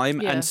over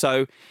time. Yeah. And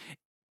so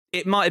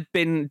it might have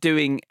been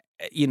doing,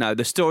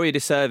 the story a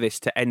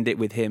disservice to end it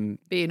with him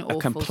being a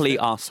complete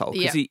arsehole,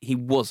 because he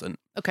wasn't.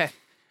 Okay.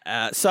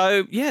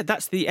 So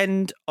that's the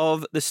end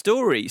of the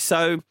story.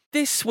 So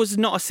this was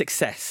not a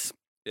success.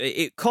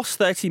 It cost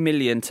 30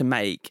 million to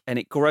make and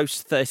it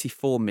grossed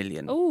 34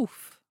 million.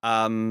 Oof.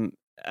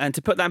 And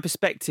to put that in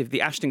perspective,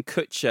 the Ashton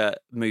Kutcher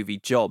movie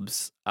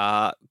Jobs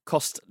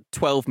cost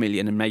 12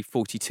 million and made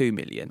 42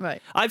 million.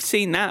 Right. I've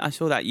seen that. I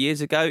saw that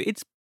years ago.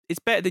 It's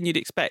better than you'd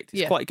expect.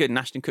 It's quite good. And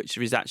Ashton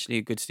Kutcher is actually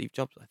a good Steve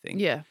Jobs, I think.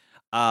 Yeah.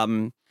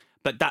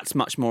 But that's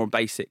much more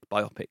basic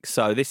biopic.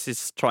 So this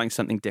is trying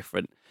something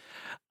different.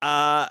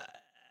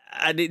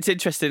 And it's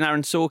interesting,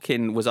 Aaron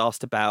Sorkin was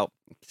asked about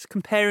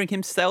comparing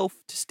himself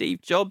to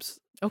Steve Jobs.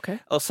 Okay.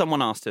 Or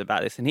someone asked him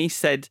about this, and he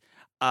said,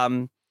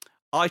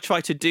 I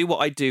try to do what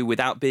I do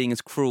without being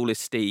as cruel as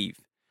Steve.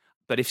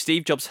 But if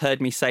Steve Jobs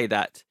heard me say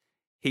that,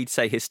 he'd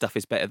say his stuff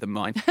is better than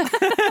mine,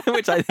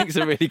 which I think is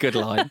a really good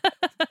line.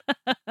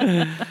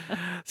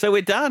 So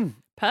we're done.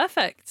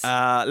 Perfect.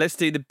 Let's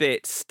do the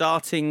bits,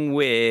 starting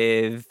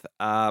with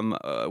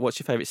what's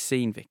your favourite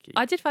scene, Vicky?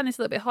 I did find this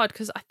a little bit hard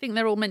because I think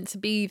they're all meant to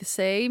be the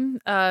same.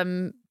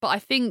 But I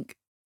think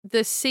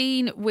the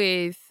scene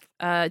with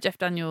Jeff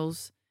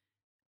Daniels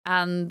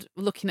and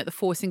looking at the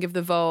forcing of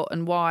the vote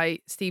and why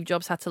Steve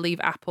Jobs had to leave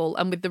Apple,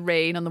 and with the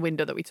rain on the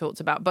window that we talked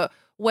about. But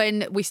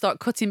when we start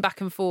cutting back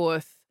and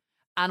forth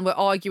and we're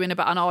arguing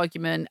about an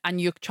argument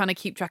and you're trying to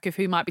keep track of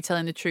who might be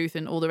telling the truth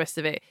and all the rest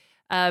of it,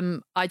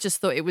 I just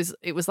thought it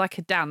was like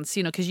a dance,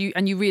 because you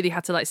really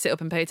had to sit up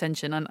and pay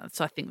attention, and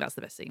so I think that's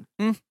the best scene.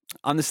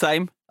 I'm the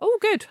same. Oh,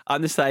 good.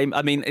 I'm the same.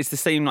 I mean, it's the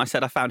scene I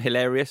said I found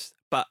hilarious,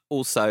 but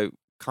also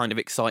kind of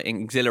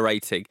exciting,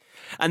 exhilarating.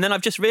 And then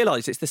I've just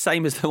realised it's the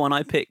same as the one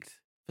I picked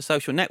The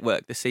Social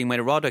Network, the scene where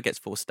Eduardo gets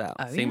forced out.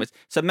 Oh, The scene yeah. was,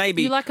 so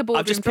maybe You like a I've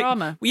boardroom just picked-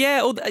 drama?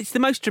 Yeah, it's the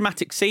most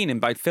dramatic scene in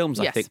both films,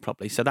 I Yes. think,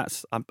 probably. So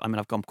that's, I mean,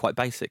 I've gone quite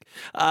basic.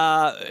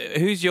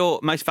 Who's your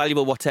most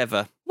valuable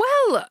whatever?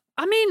 Well,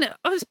 I mean, it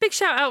was a big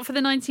shout out for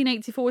the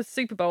 1984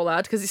 Super Bowl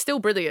ad because it's still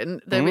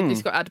brilliant, the Ridley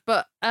Scott ad.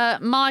 But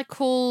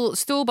Michael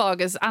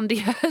Stuhlbarg as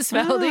Andy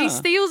Hertzfeld, he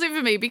steals it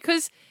for me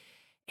because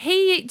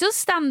he does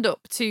stand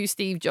up to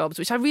Steve Jobs,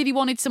 which I really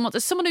wanted someone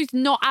who's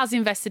not as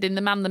invested in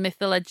the man, the myth,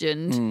 the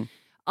legend.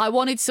 I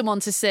wanted someone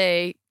to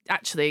say,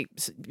 actually,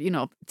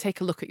 take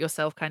a look at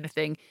yourself kind of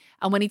thing.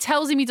 And when he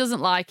tells him he doesn't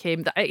like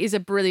him, that it is a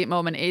brilliant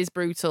moment. It is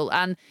brutal.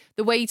 And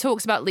the way he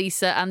talks about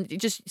Lisa and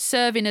just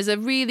serving as a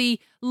really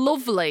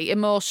lovely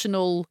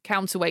emotional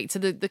counterweight to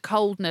the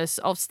coldness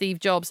of Steve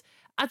Jobs.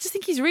 I just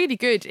think he's really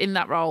good in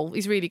that role.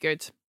 He's really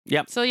good.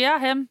 Yep. So yeah,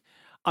 him.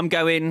 I'm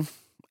going,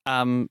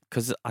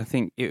 because I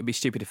think it would be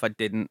stupid if I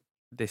didn't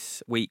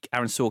this week,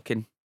 Aaron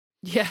Sorkin.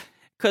 Yeah.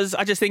 Because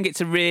I just think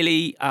it's a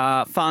really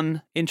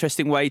fun,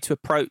 interesting way to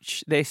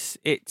approach this.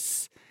 It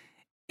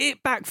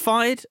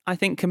backfired, I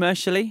think,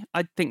 commercially.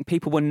 I think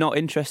people were not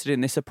interested in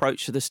this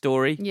approach to the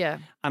story. Yeah.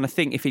 And I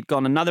think if he'd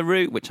gone another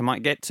route, which I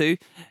might get to,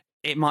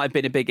 it might have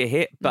been a bigger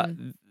hit. But,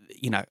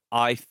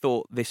 I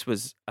thought this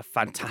was a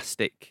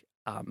fantastic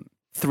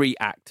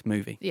 3-act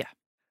movie. Yeah.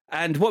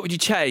 And what would you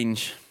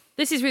change?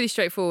 This is really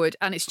straightforward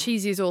and it's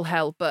cheesy as all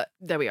hell, but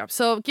there we are.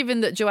 So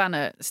given that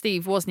Joanna,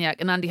 Steve Wozniak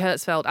and Andy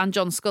Hertzfeld and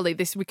John Scully,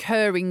 this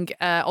recurring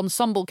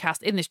ensemble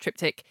cast in this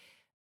triptych,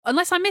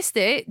 unless I missed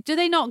it, do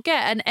they not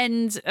get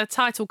a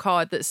title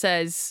card that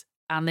says,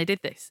 and they did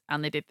this,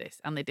 and they did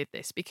this, and they did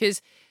this?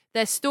 Because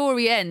their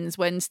story ends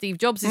when Steve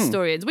Jobs'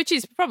 story ends, which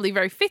is probably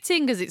very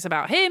fitting because it's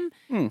about him.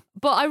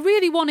 But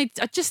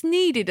I just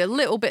needed a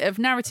little bit of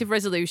narrative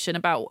resolution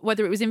about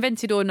whether it was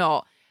invented or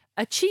not.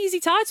 A cheesy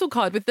title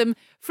card with them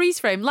freeze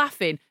frame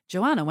laughing.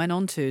 Joanna went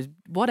on to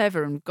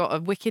whatever and got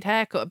a wicked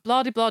haircut,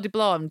 blah, blah, blah,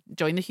 blah, and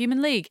joined the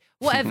Human League,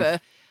 whatever.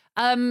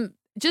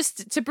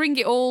 Just to bring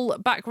it all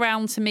back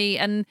round to me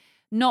and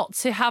not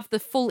to have the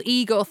full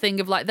ego thing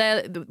of like,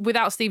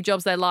 without Steve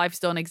Jobs, their lives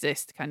don't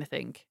exist kind of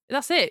thing.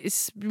 That's it.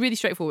 It's really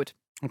straightforward.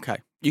 Okay.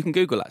 You can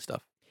Google that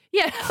stuff.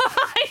 Yeah.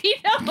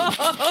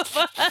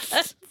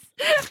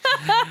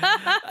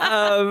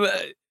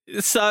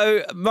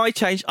 So my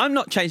change, I'm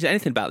not changing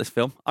anything about this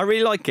film. I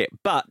really like it,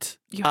 but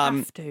you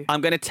have to.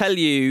 I'm going to tell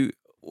you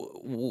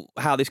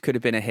how this could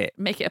have been a hit.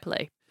 Make it a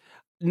play.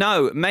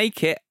 No,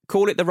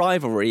 call it The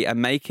Rivalry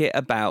and make it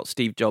about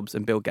Steve Jobs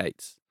and Bill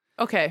Gates.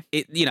 Okay.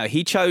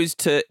 He chose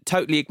to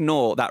totally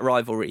ignore that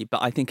rivalry,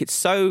 but I think it's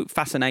so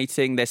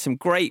fascinating. There's some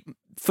great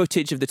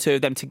footage of the two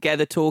of them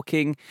together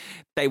talking.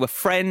 They were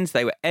friends,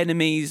 they were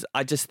enemies.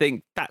 I just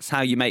think that's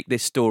how you make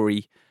this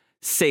story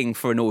sing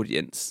for an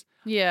audience.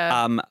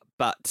 Yeah.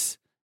 But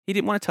he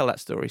didn't want to tell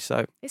that story,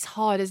 so it's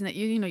hard, isn't it?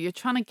 You're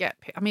trying to get.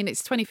 I mean,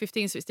 it's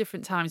 2015, so it's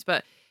different times.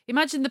 But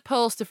imagine the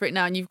poster for it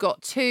now, and you've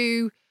got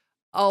two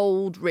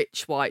old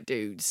rich white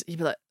dudes. You'd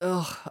be like,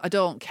 ugh, I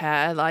don't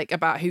care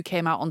about who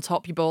came out on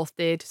top. You both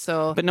did.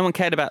 So, but no one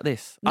cared about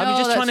this. No, I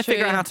was just trying to that's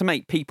figure true. out how to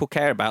make people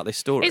care about this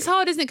story. It's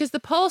hard, isn't it? Because the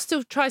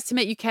poster tries to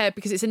make you care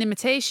because it's an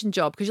imitation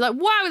job. Because you're like,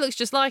 wow, it looks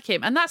just like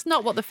him, and that's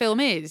not what the film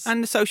is.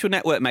 And The Social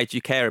Network made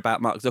you care about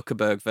Mark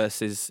Zuckerberg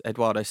versus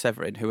Eduardo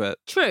Severin, who are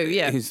true,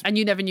 yeah. And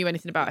you never knew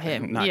anything about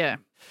him. No. Yeah.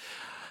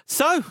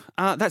 So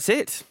that's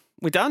it.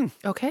 We're done.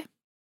 Okay.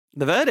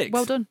 The verdict.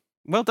 Well done.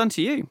 Well done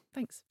to you.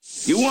 Thanks.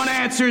 You want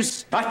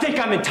answers? I think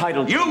I'm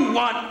entitled. You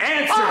want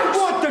answers? I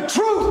want the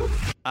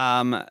truth!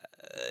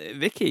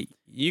 Vicky,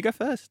 you go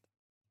first.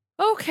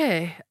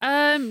 Okay.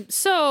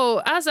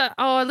 So, as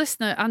our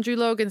listener, Andrew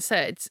Logan,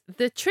 said,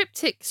 the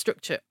triptych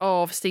structure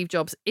of Steve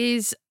Jobs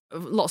is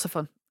lots of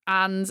fun.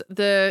 And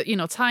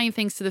tying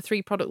things to the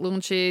 3 product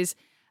launches.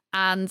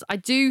 And I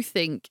do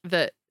think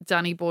that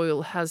Danny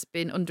Boyle has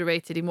been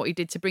underrated in what he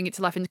did to bring it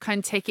to life and kind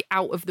of take it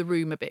out of the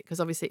room a bit, because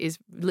obviously it is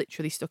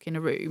literally stuck in a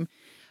room.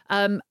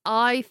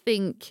 I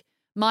think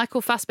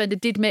Michael Fassbender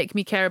did make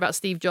me care about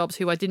Steve Jobs,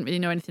 who I didn't really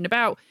know anything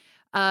about.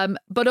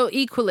 But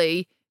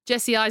equally,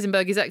 Jesse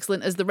Eisenberg is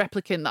excellent as the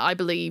replicant that I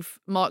believe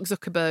Mark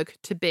Zuckerberg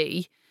to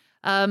be.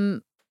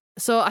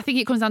 So I think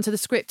it comes down to the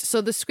script.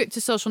 So the script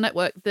to Social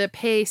Network, the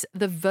pace,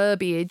 the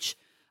verbiage,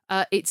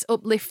 it's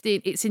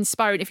uplifting, it's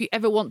inspiring. If you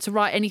ever want to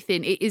write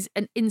anything, it is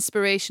an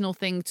inspirational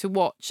thing to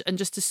watch and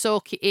just to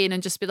soak it in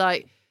and just be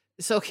like,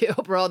 soak it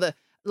up rather.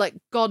 Like,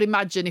 God,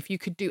 imagine if you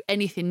could do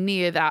anything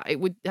near that. It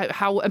would,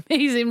 how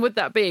amazing would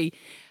that be?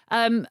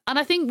 And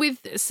I think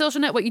with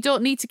Social Network, you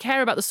don't need to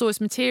care about the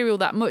source material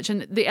that much,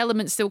 and the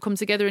elements still come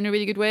together in a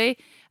really good way.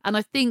 And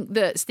I think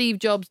that Steve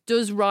Jobs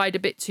does ride a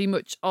bit too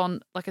much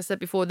on, like I said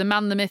before, the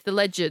man, the myth, the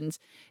legend.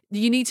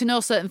 You need to know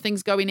certain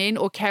things going in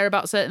or care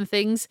about certain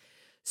things.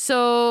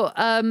 So,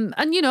 and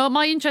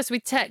my interest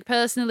with tech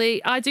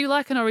personally, I do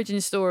like an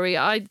origin story.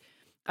 I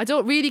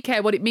don't really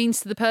care what it means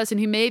to the person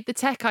who made the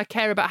tech. I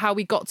care about how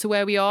we got to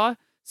where we are.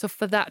 So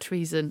for that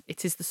reason,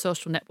 it is The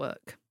Social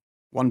Network.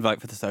 One vote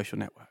for The Social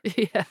Network.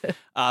 Yeah.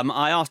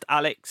 I asked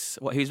Alex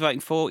what he was voting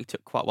for. He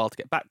took quite a while to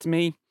get back to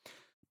me.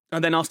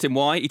 And then asked him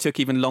why. He took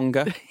even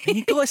longer.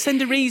 You've got to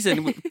send a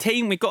reason.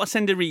 Team, we've got to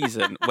send a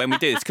reason when we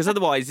do this. Because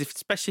otherwise,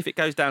 especially if it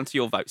goes down to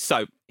your vote.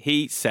 So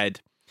he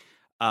said,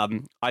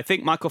 I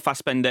think Michael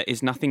Fassbender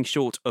is nothing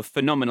short of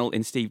phenomenal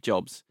in Steve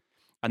Jobs.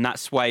 And that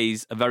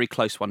sways a very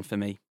close one for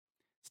me.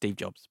 Steve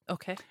Jobs.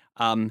 Okay.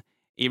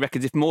 He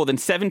reckons if more than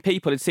 7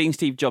 people had seen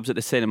Steve Jobs at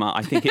the cinema,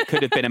 I think it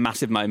could have been a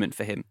massive moment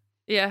for him.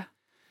 Yeah.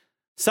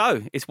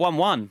 So it's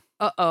 1-1.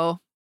 Uh-oh.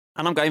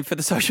 And I'm going for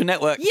The Social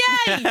Network. Yay!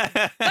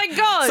 Thank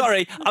God.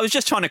 Sorry, I was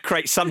just trying to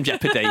create some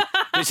jeopardy,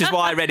 which is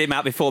why I read him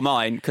out before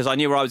mine, because I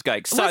knew where I was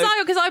going. So,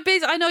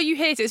 I know you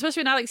hate it,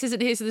 especially when Alex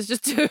isn't here, so there's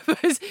just 2 of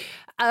us,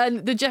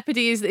 and the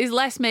jeopardy is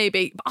less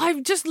maybe. But I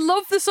just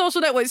love The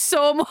Social Network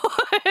so much.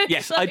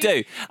 Yes, I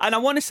do. And I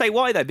want to say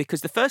why, though,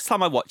 because the first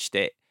time I watched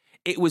it,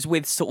 it was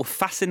with sort of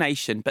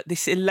fascination, but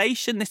this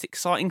elation, this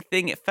exciting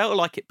thing, it felt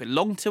like it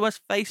belonged to us,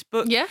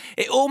 Facebook. Yeah.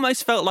 It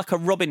almost felt like a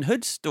Robin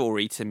Hood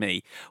story to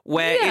me,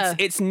 where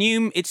it's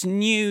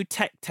new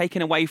tech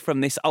taken away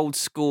from this old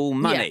school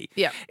money,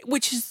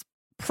 which is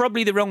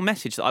probably the wrong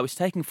message that I was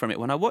taking from it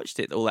when I watched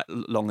it all that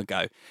long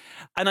ago.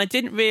 And I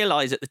didn't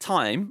realise at the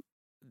time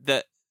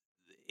that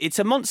it's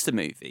a monster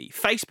movie.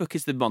 Facebook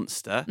is the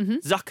monster.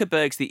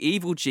 Zuckerberg's the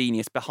evil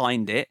genius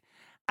behind it.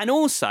 And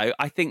also,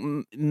 I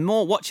think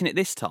more watching it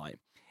this time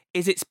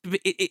is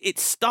it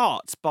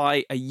starts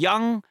by a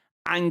young,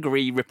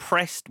 angry,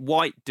 repressed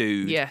white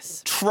dude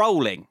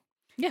trolling.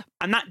 Yeah.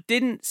 And that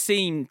didn't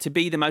seem to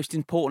be the most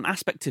important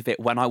aspect of it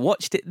when I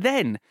watched it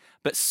then.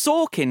 But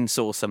Sorkin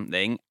saw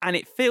something and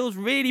it feels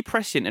really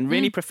prescient and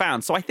really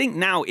profound. So I think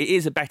now it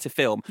is a better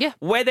film. Yeah.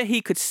 Whether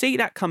he could see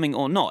that coming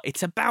or not,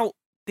 it's about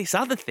this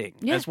other thing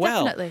as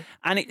well. Definitely.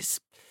 And it's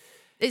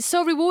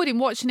so rewarding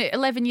watching it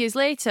 11 years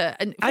later.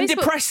 And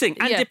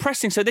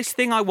depressing. So this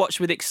thing I watched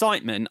with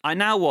excitement, I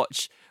now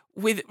watch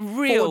with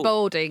real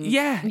foreboding.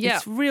 Yeah,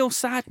 it's real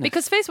sadness.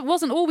 Because Facebook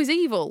wasn't always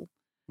evil.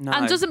 No.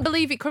 And doesn't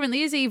believe it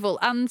currently is evil.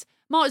 And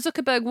Mark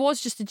Zuckerberg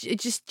was just a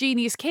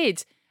genius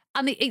kid.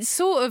 And it's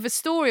sort of a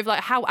story of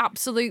like how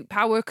absolute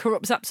power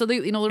corrupts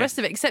absolutely and all the rest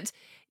of it. Except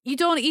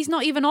he's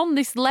not even on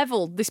this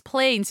level, this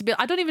plane to be.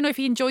 I don't even know if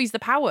he enjoys the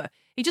power.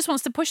 He just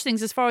wants to push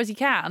things as far as he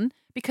can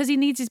because he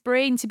needs his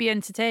brain to be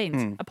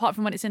entertained. Apart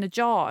from when it's in a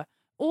jar,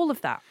 all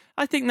of that.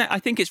 I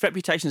think its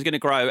reputation is going to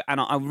grow,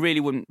 and I really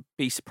wouldn't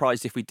be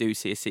surprised if we do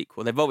see a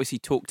sequel. They've obviously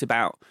talked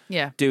about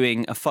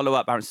doing a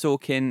follow-up. Aaron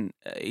Sorkin,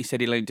 he said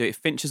he'll only do it if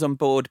Finch is on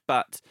board.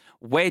 But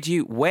where do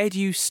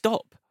you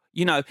stop?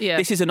 You know,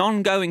 this is an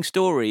ongoing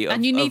story,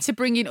 and you need to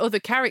bring in other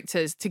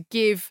characters to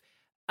give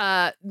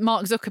Mark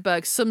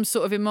Zuckerberg some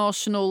sort of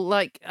emotional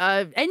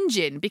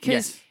engine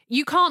because.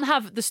 You can't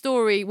have the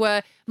story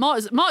where Mark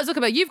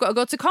Zuckerberg, you've got to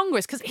go to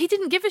Congress because he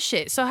didn't give a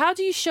shit. So how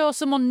do you show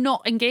someone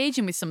not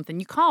engaging with something?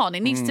 You can't.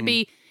 It needs to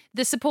be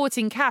the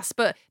supporting cast,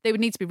 but they would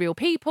need to be real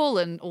people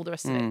and all the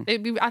rest of it.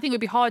 I think it would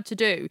be hard to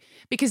do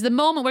because the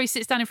moment where he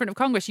sits down in front of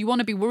Congress, you want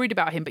to be worried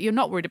about him, but you're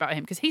not worried about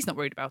him because he's not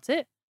worried about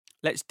it.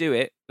 Let's do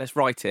it. Let's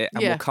write it,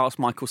 and we'll cast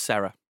Michael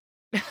Cera.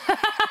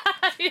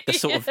 the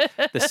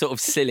sort of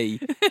silly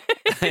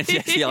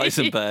Jesse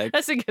Eisenberg.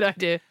 That's a good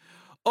idea.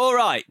 All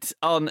right,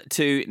 on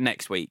to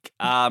next week.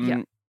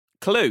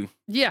 Clue.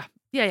 Yeah.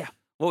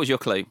 What was your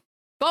clue?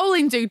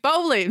 Bowling, dude,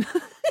 bowling.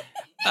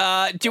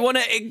 Do you want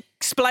to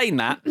explain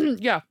that?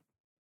 Yeah.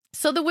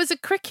 So there was a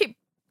cricket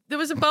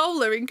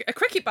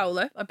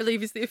bowler, I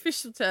believe is the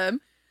official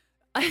term.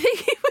 I think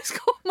he was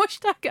called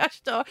Mushtaq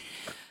Ashtar.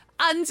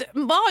 And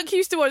Mark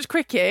used to watch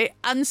cricket,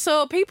 and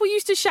so people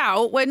used to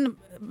shout when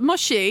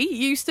Mushy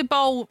used to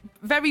bowl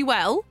very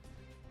well.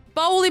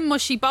 Bowling,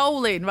 Mushy,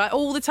 bowling, right,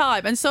 all the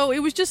time. And so it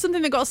was just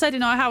something that got said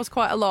in our house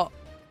quite a lot.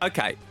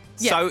 Okay.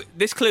 So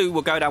this clue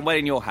will go down well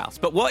in your house.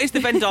 But what is the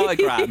Venn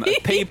diagram of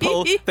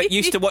people that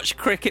used to watch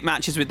cricket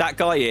matches with that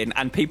guy in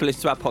and people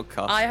listen to our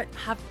podcast? I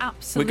have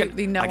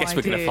absolutely no idea. I guess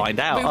we're going to find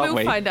out, aren't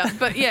we? We will find out.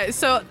 But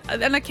so,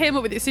 and I came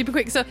up with it super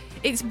quick. So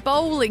it's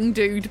bowling,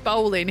 dude,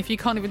 bowling, if you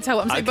can't even tell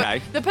what I'm saying.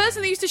 Okay. But the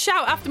person that used to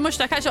shout after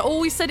Mushtaq actually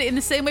always said it in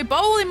the same way,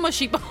 bowling,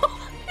 Mushy, bowling.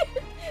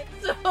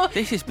 So,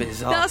 this is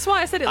bizarre. That's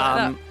why I said it like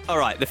that. All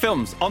right, the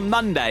films. On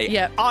Monday,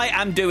 I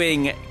am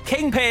doing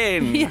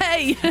Kingpin.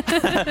 Yay!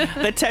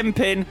 The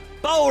 10-pin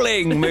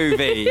bowling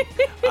movie,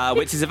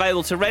 which is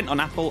available to rent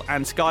on Apple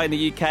and Sky in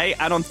the UK.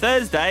 And on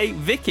Thursday,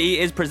 Vicky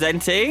is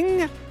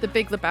presenting... The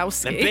Big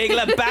Lebowski. The Big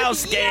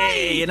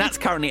Lebowski! And that's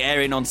currently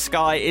airing on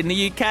Sky in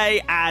the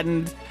UK.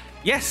 And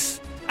yes...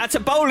 That's a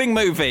bowling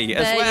movie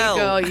as well.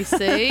 There you go, you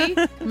see?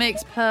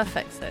 Makes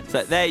perfect sense.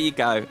 So there you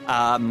go.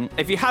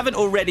 If you haven't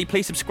already,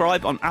 please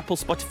subscribe on Apple,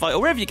 Spotify, or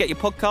wherever you get your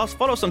podcasts.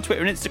 Follow us on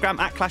Twitter and Instagram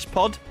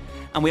 @ClashPod.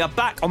 And we are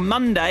back on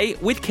Monday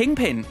with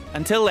Kingpin.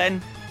 Until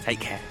then,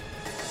 take care.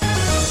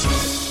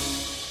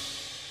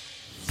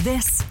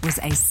 This was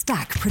a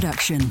Stack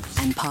production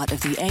and part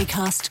of the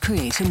Acast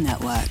Creator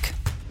Network.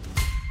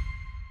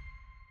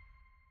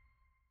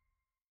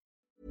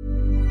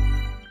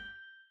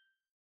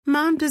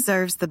 Mom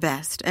deserves the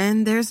best,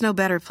 and there's no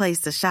better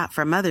place to shop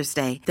for Mother's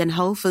Day than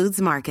Whole Foods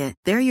Market.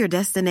 They're your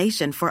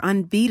destination for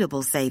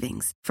unbeatable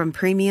savings, from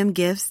premium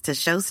gifts to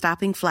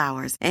show-stopping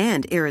flowers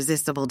and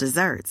irresistible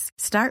desserts.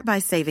 Start by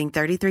saving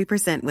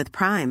 33% with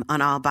Prime on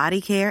all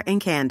body care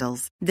and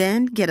candles.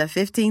 Then get a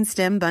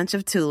 15-stem bunch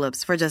of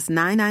tulips for just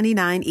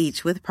 $9.99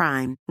 each with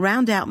Prime.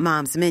 Round out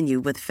Mom's menu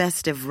with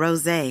festive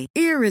rosé,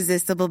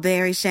 irresistible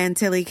berry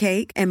chantilly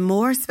cake, and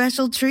more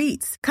special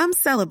treats. Come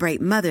celebrate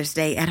Mother's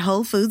Day at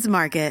Whole Foods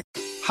Market.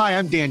 Hi,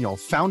 I'm Daniel,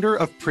 founder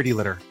of Pretty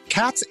Litter.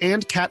 Cats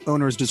and cat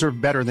owners deserve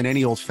better than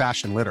any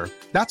old-fashioned litter.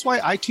 That's why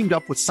I teamed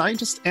up with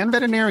scientists and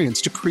veterinarians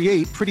to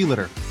create Pretty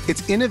Litter.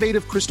 Its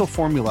innovative crystal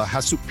formula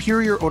has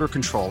superior odor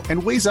control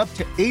and weighs up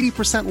to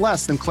 80%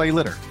 less than clay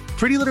litter.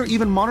 Pretty Litter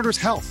even monitors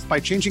health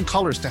by changing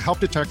colors to help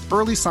detect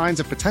early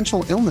signs of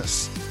potential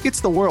illness.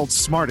 It's the world's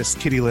smartest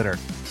kitty litter.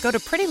 Go to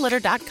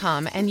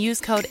prettylitter.com and use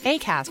code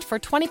ACAST for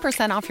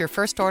 20% off your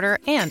first order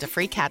and a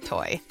free cat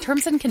toy.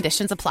 Terms and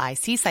conditions apply.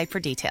 See site for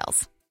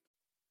details.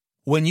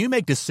 When you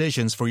make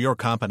decisions for your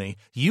company,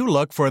 you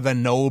look for the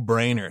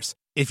no-brainers.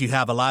 If you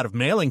have a lot of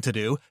mailing to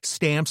do,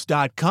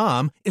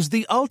 Stamps.com is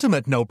the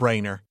ultimate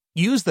no-brainer.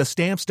 Use the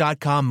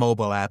Stamps.com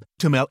mobile app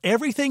to mail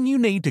everything you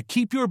need to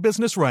keep your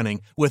business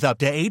running with up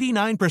to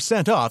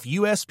 89% off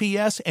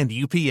USPS and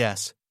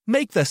UPS.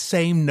 Make the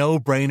same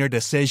no-brainer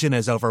decision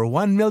as over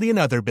 1 million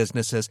other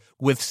businesses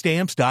with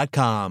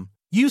Stamps.com.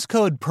 Use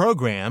code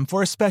PROGRAM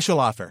for a special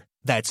offer.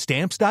 That's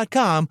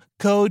Stamps.com,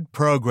 code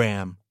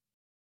PROGRAM.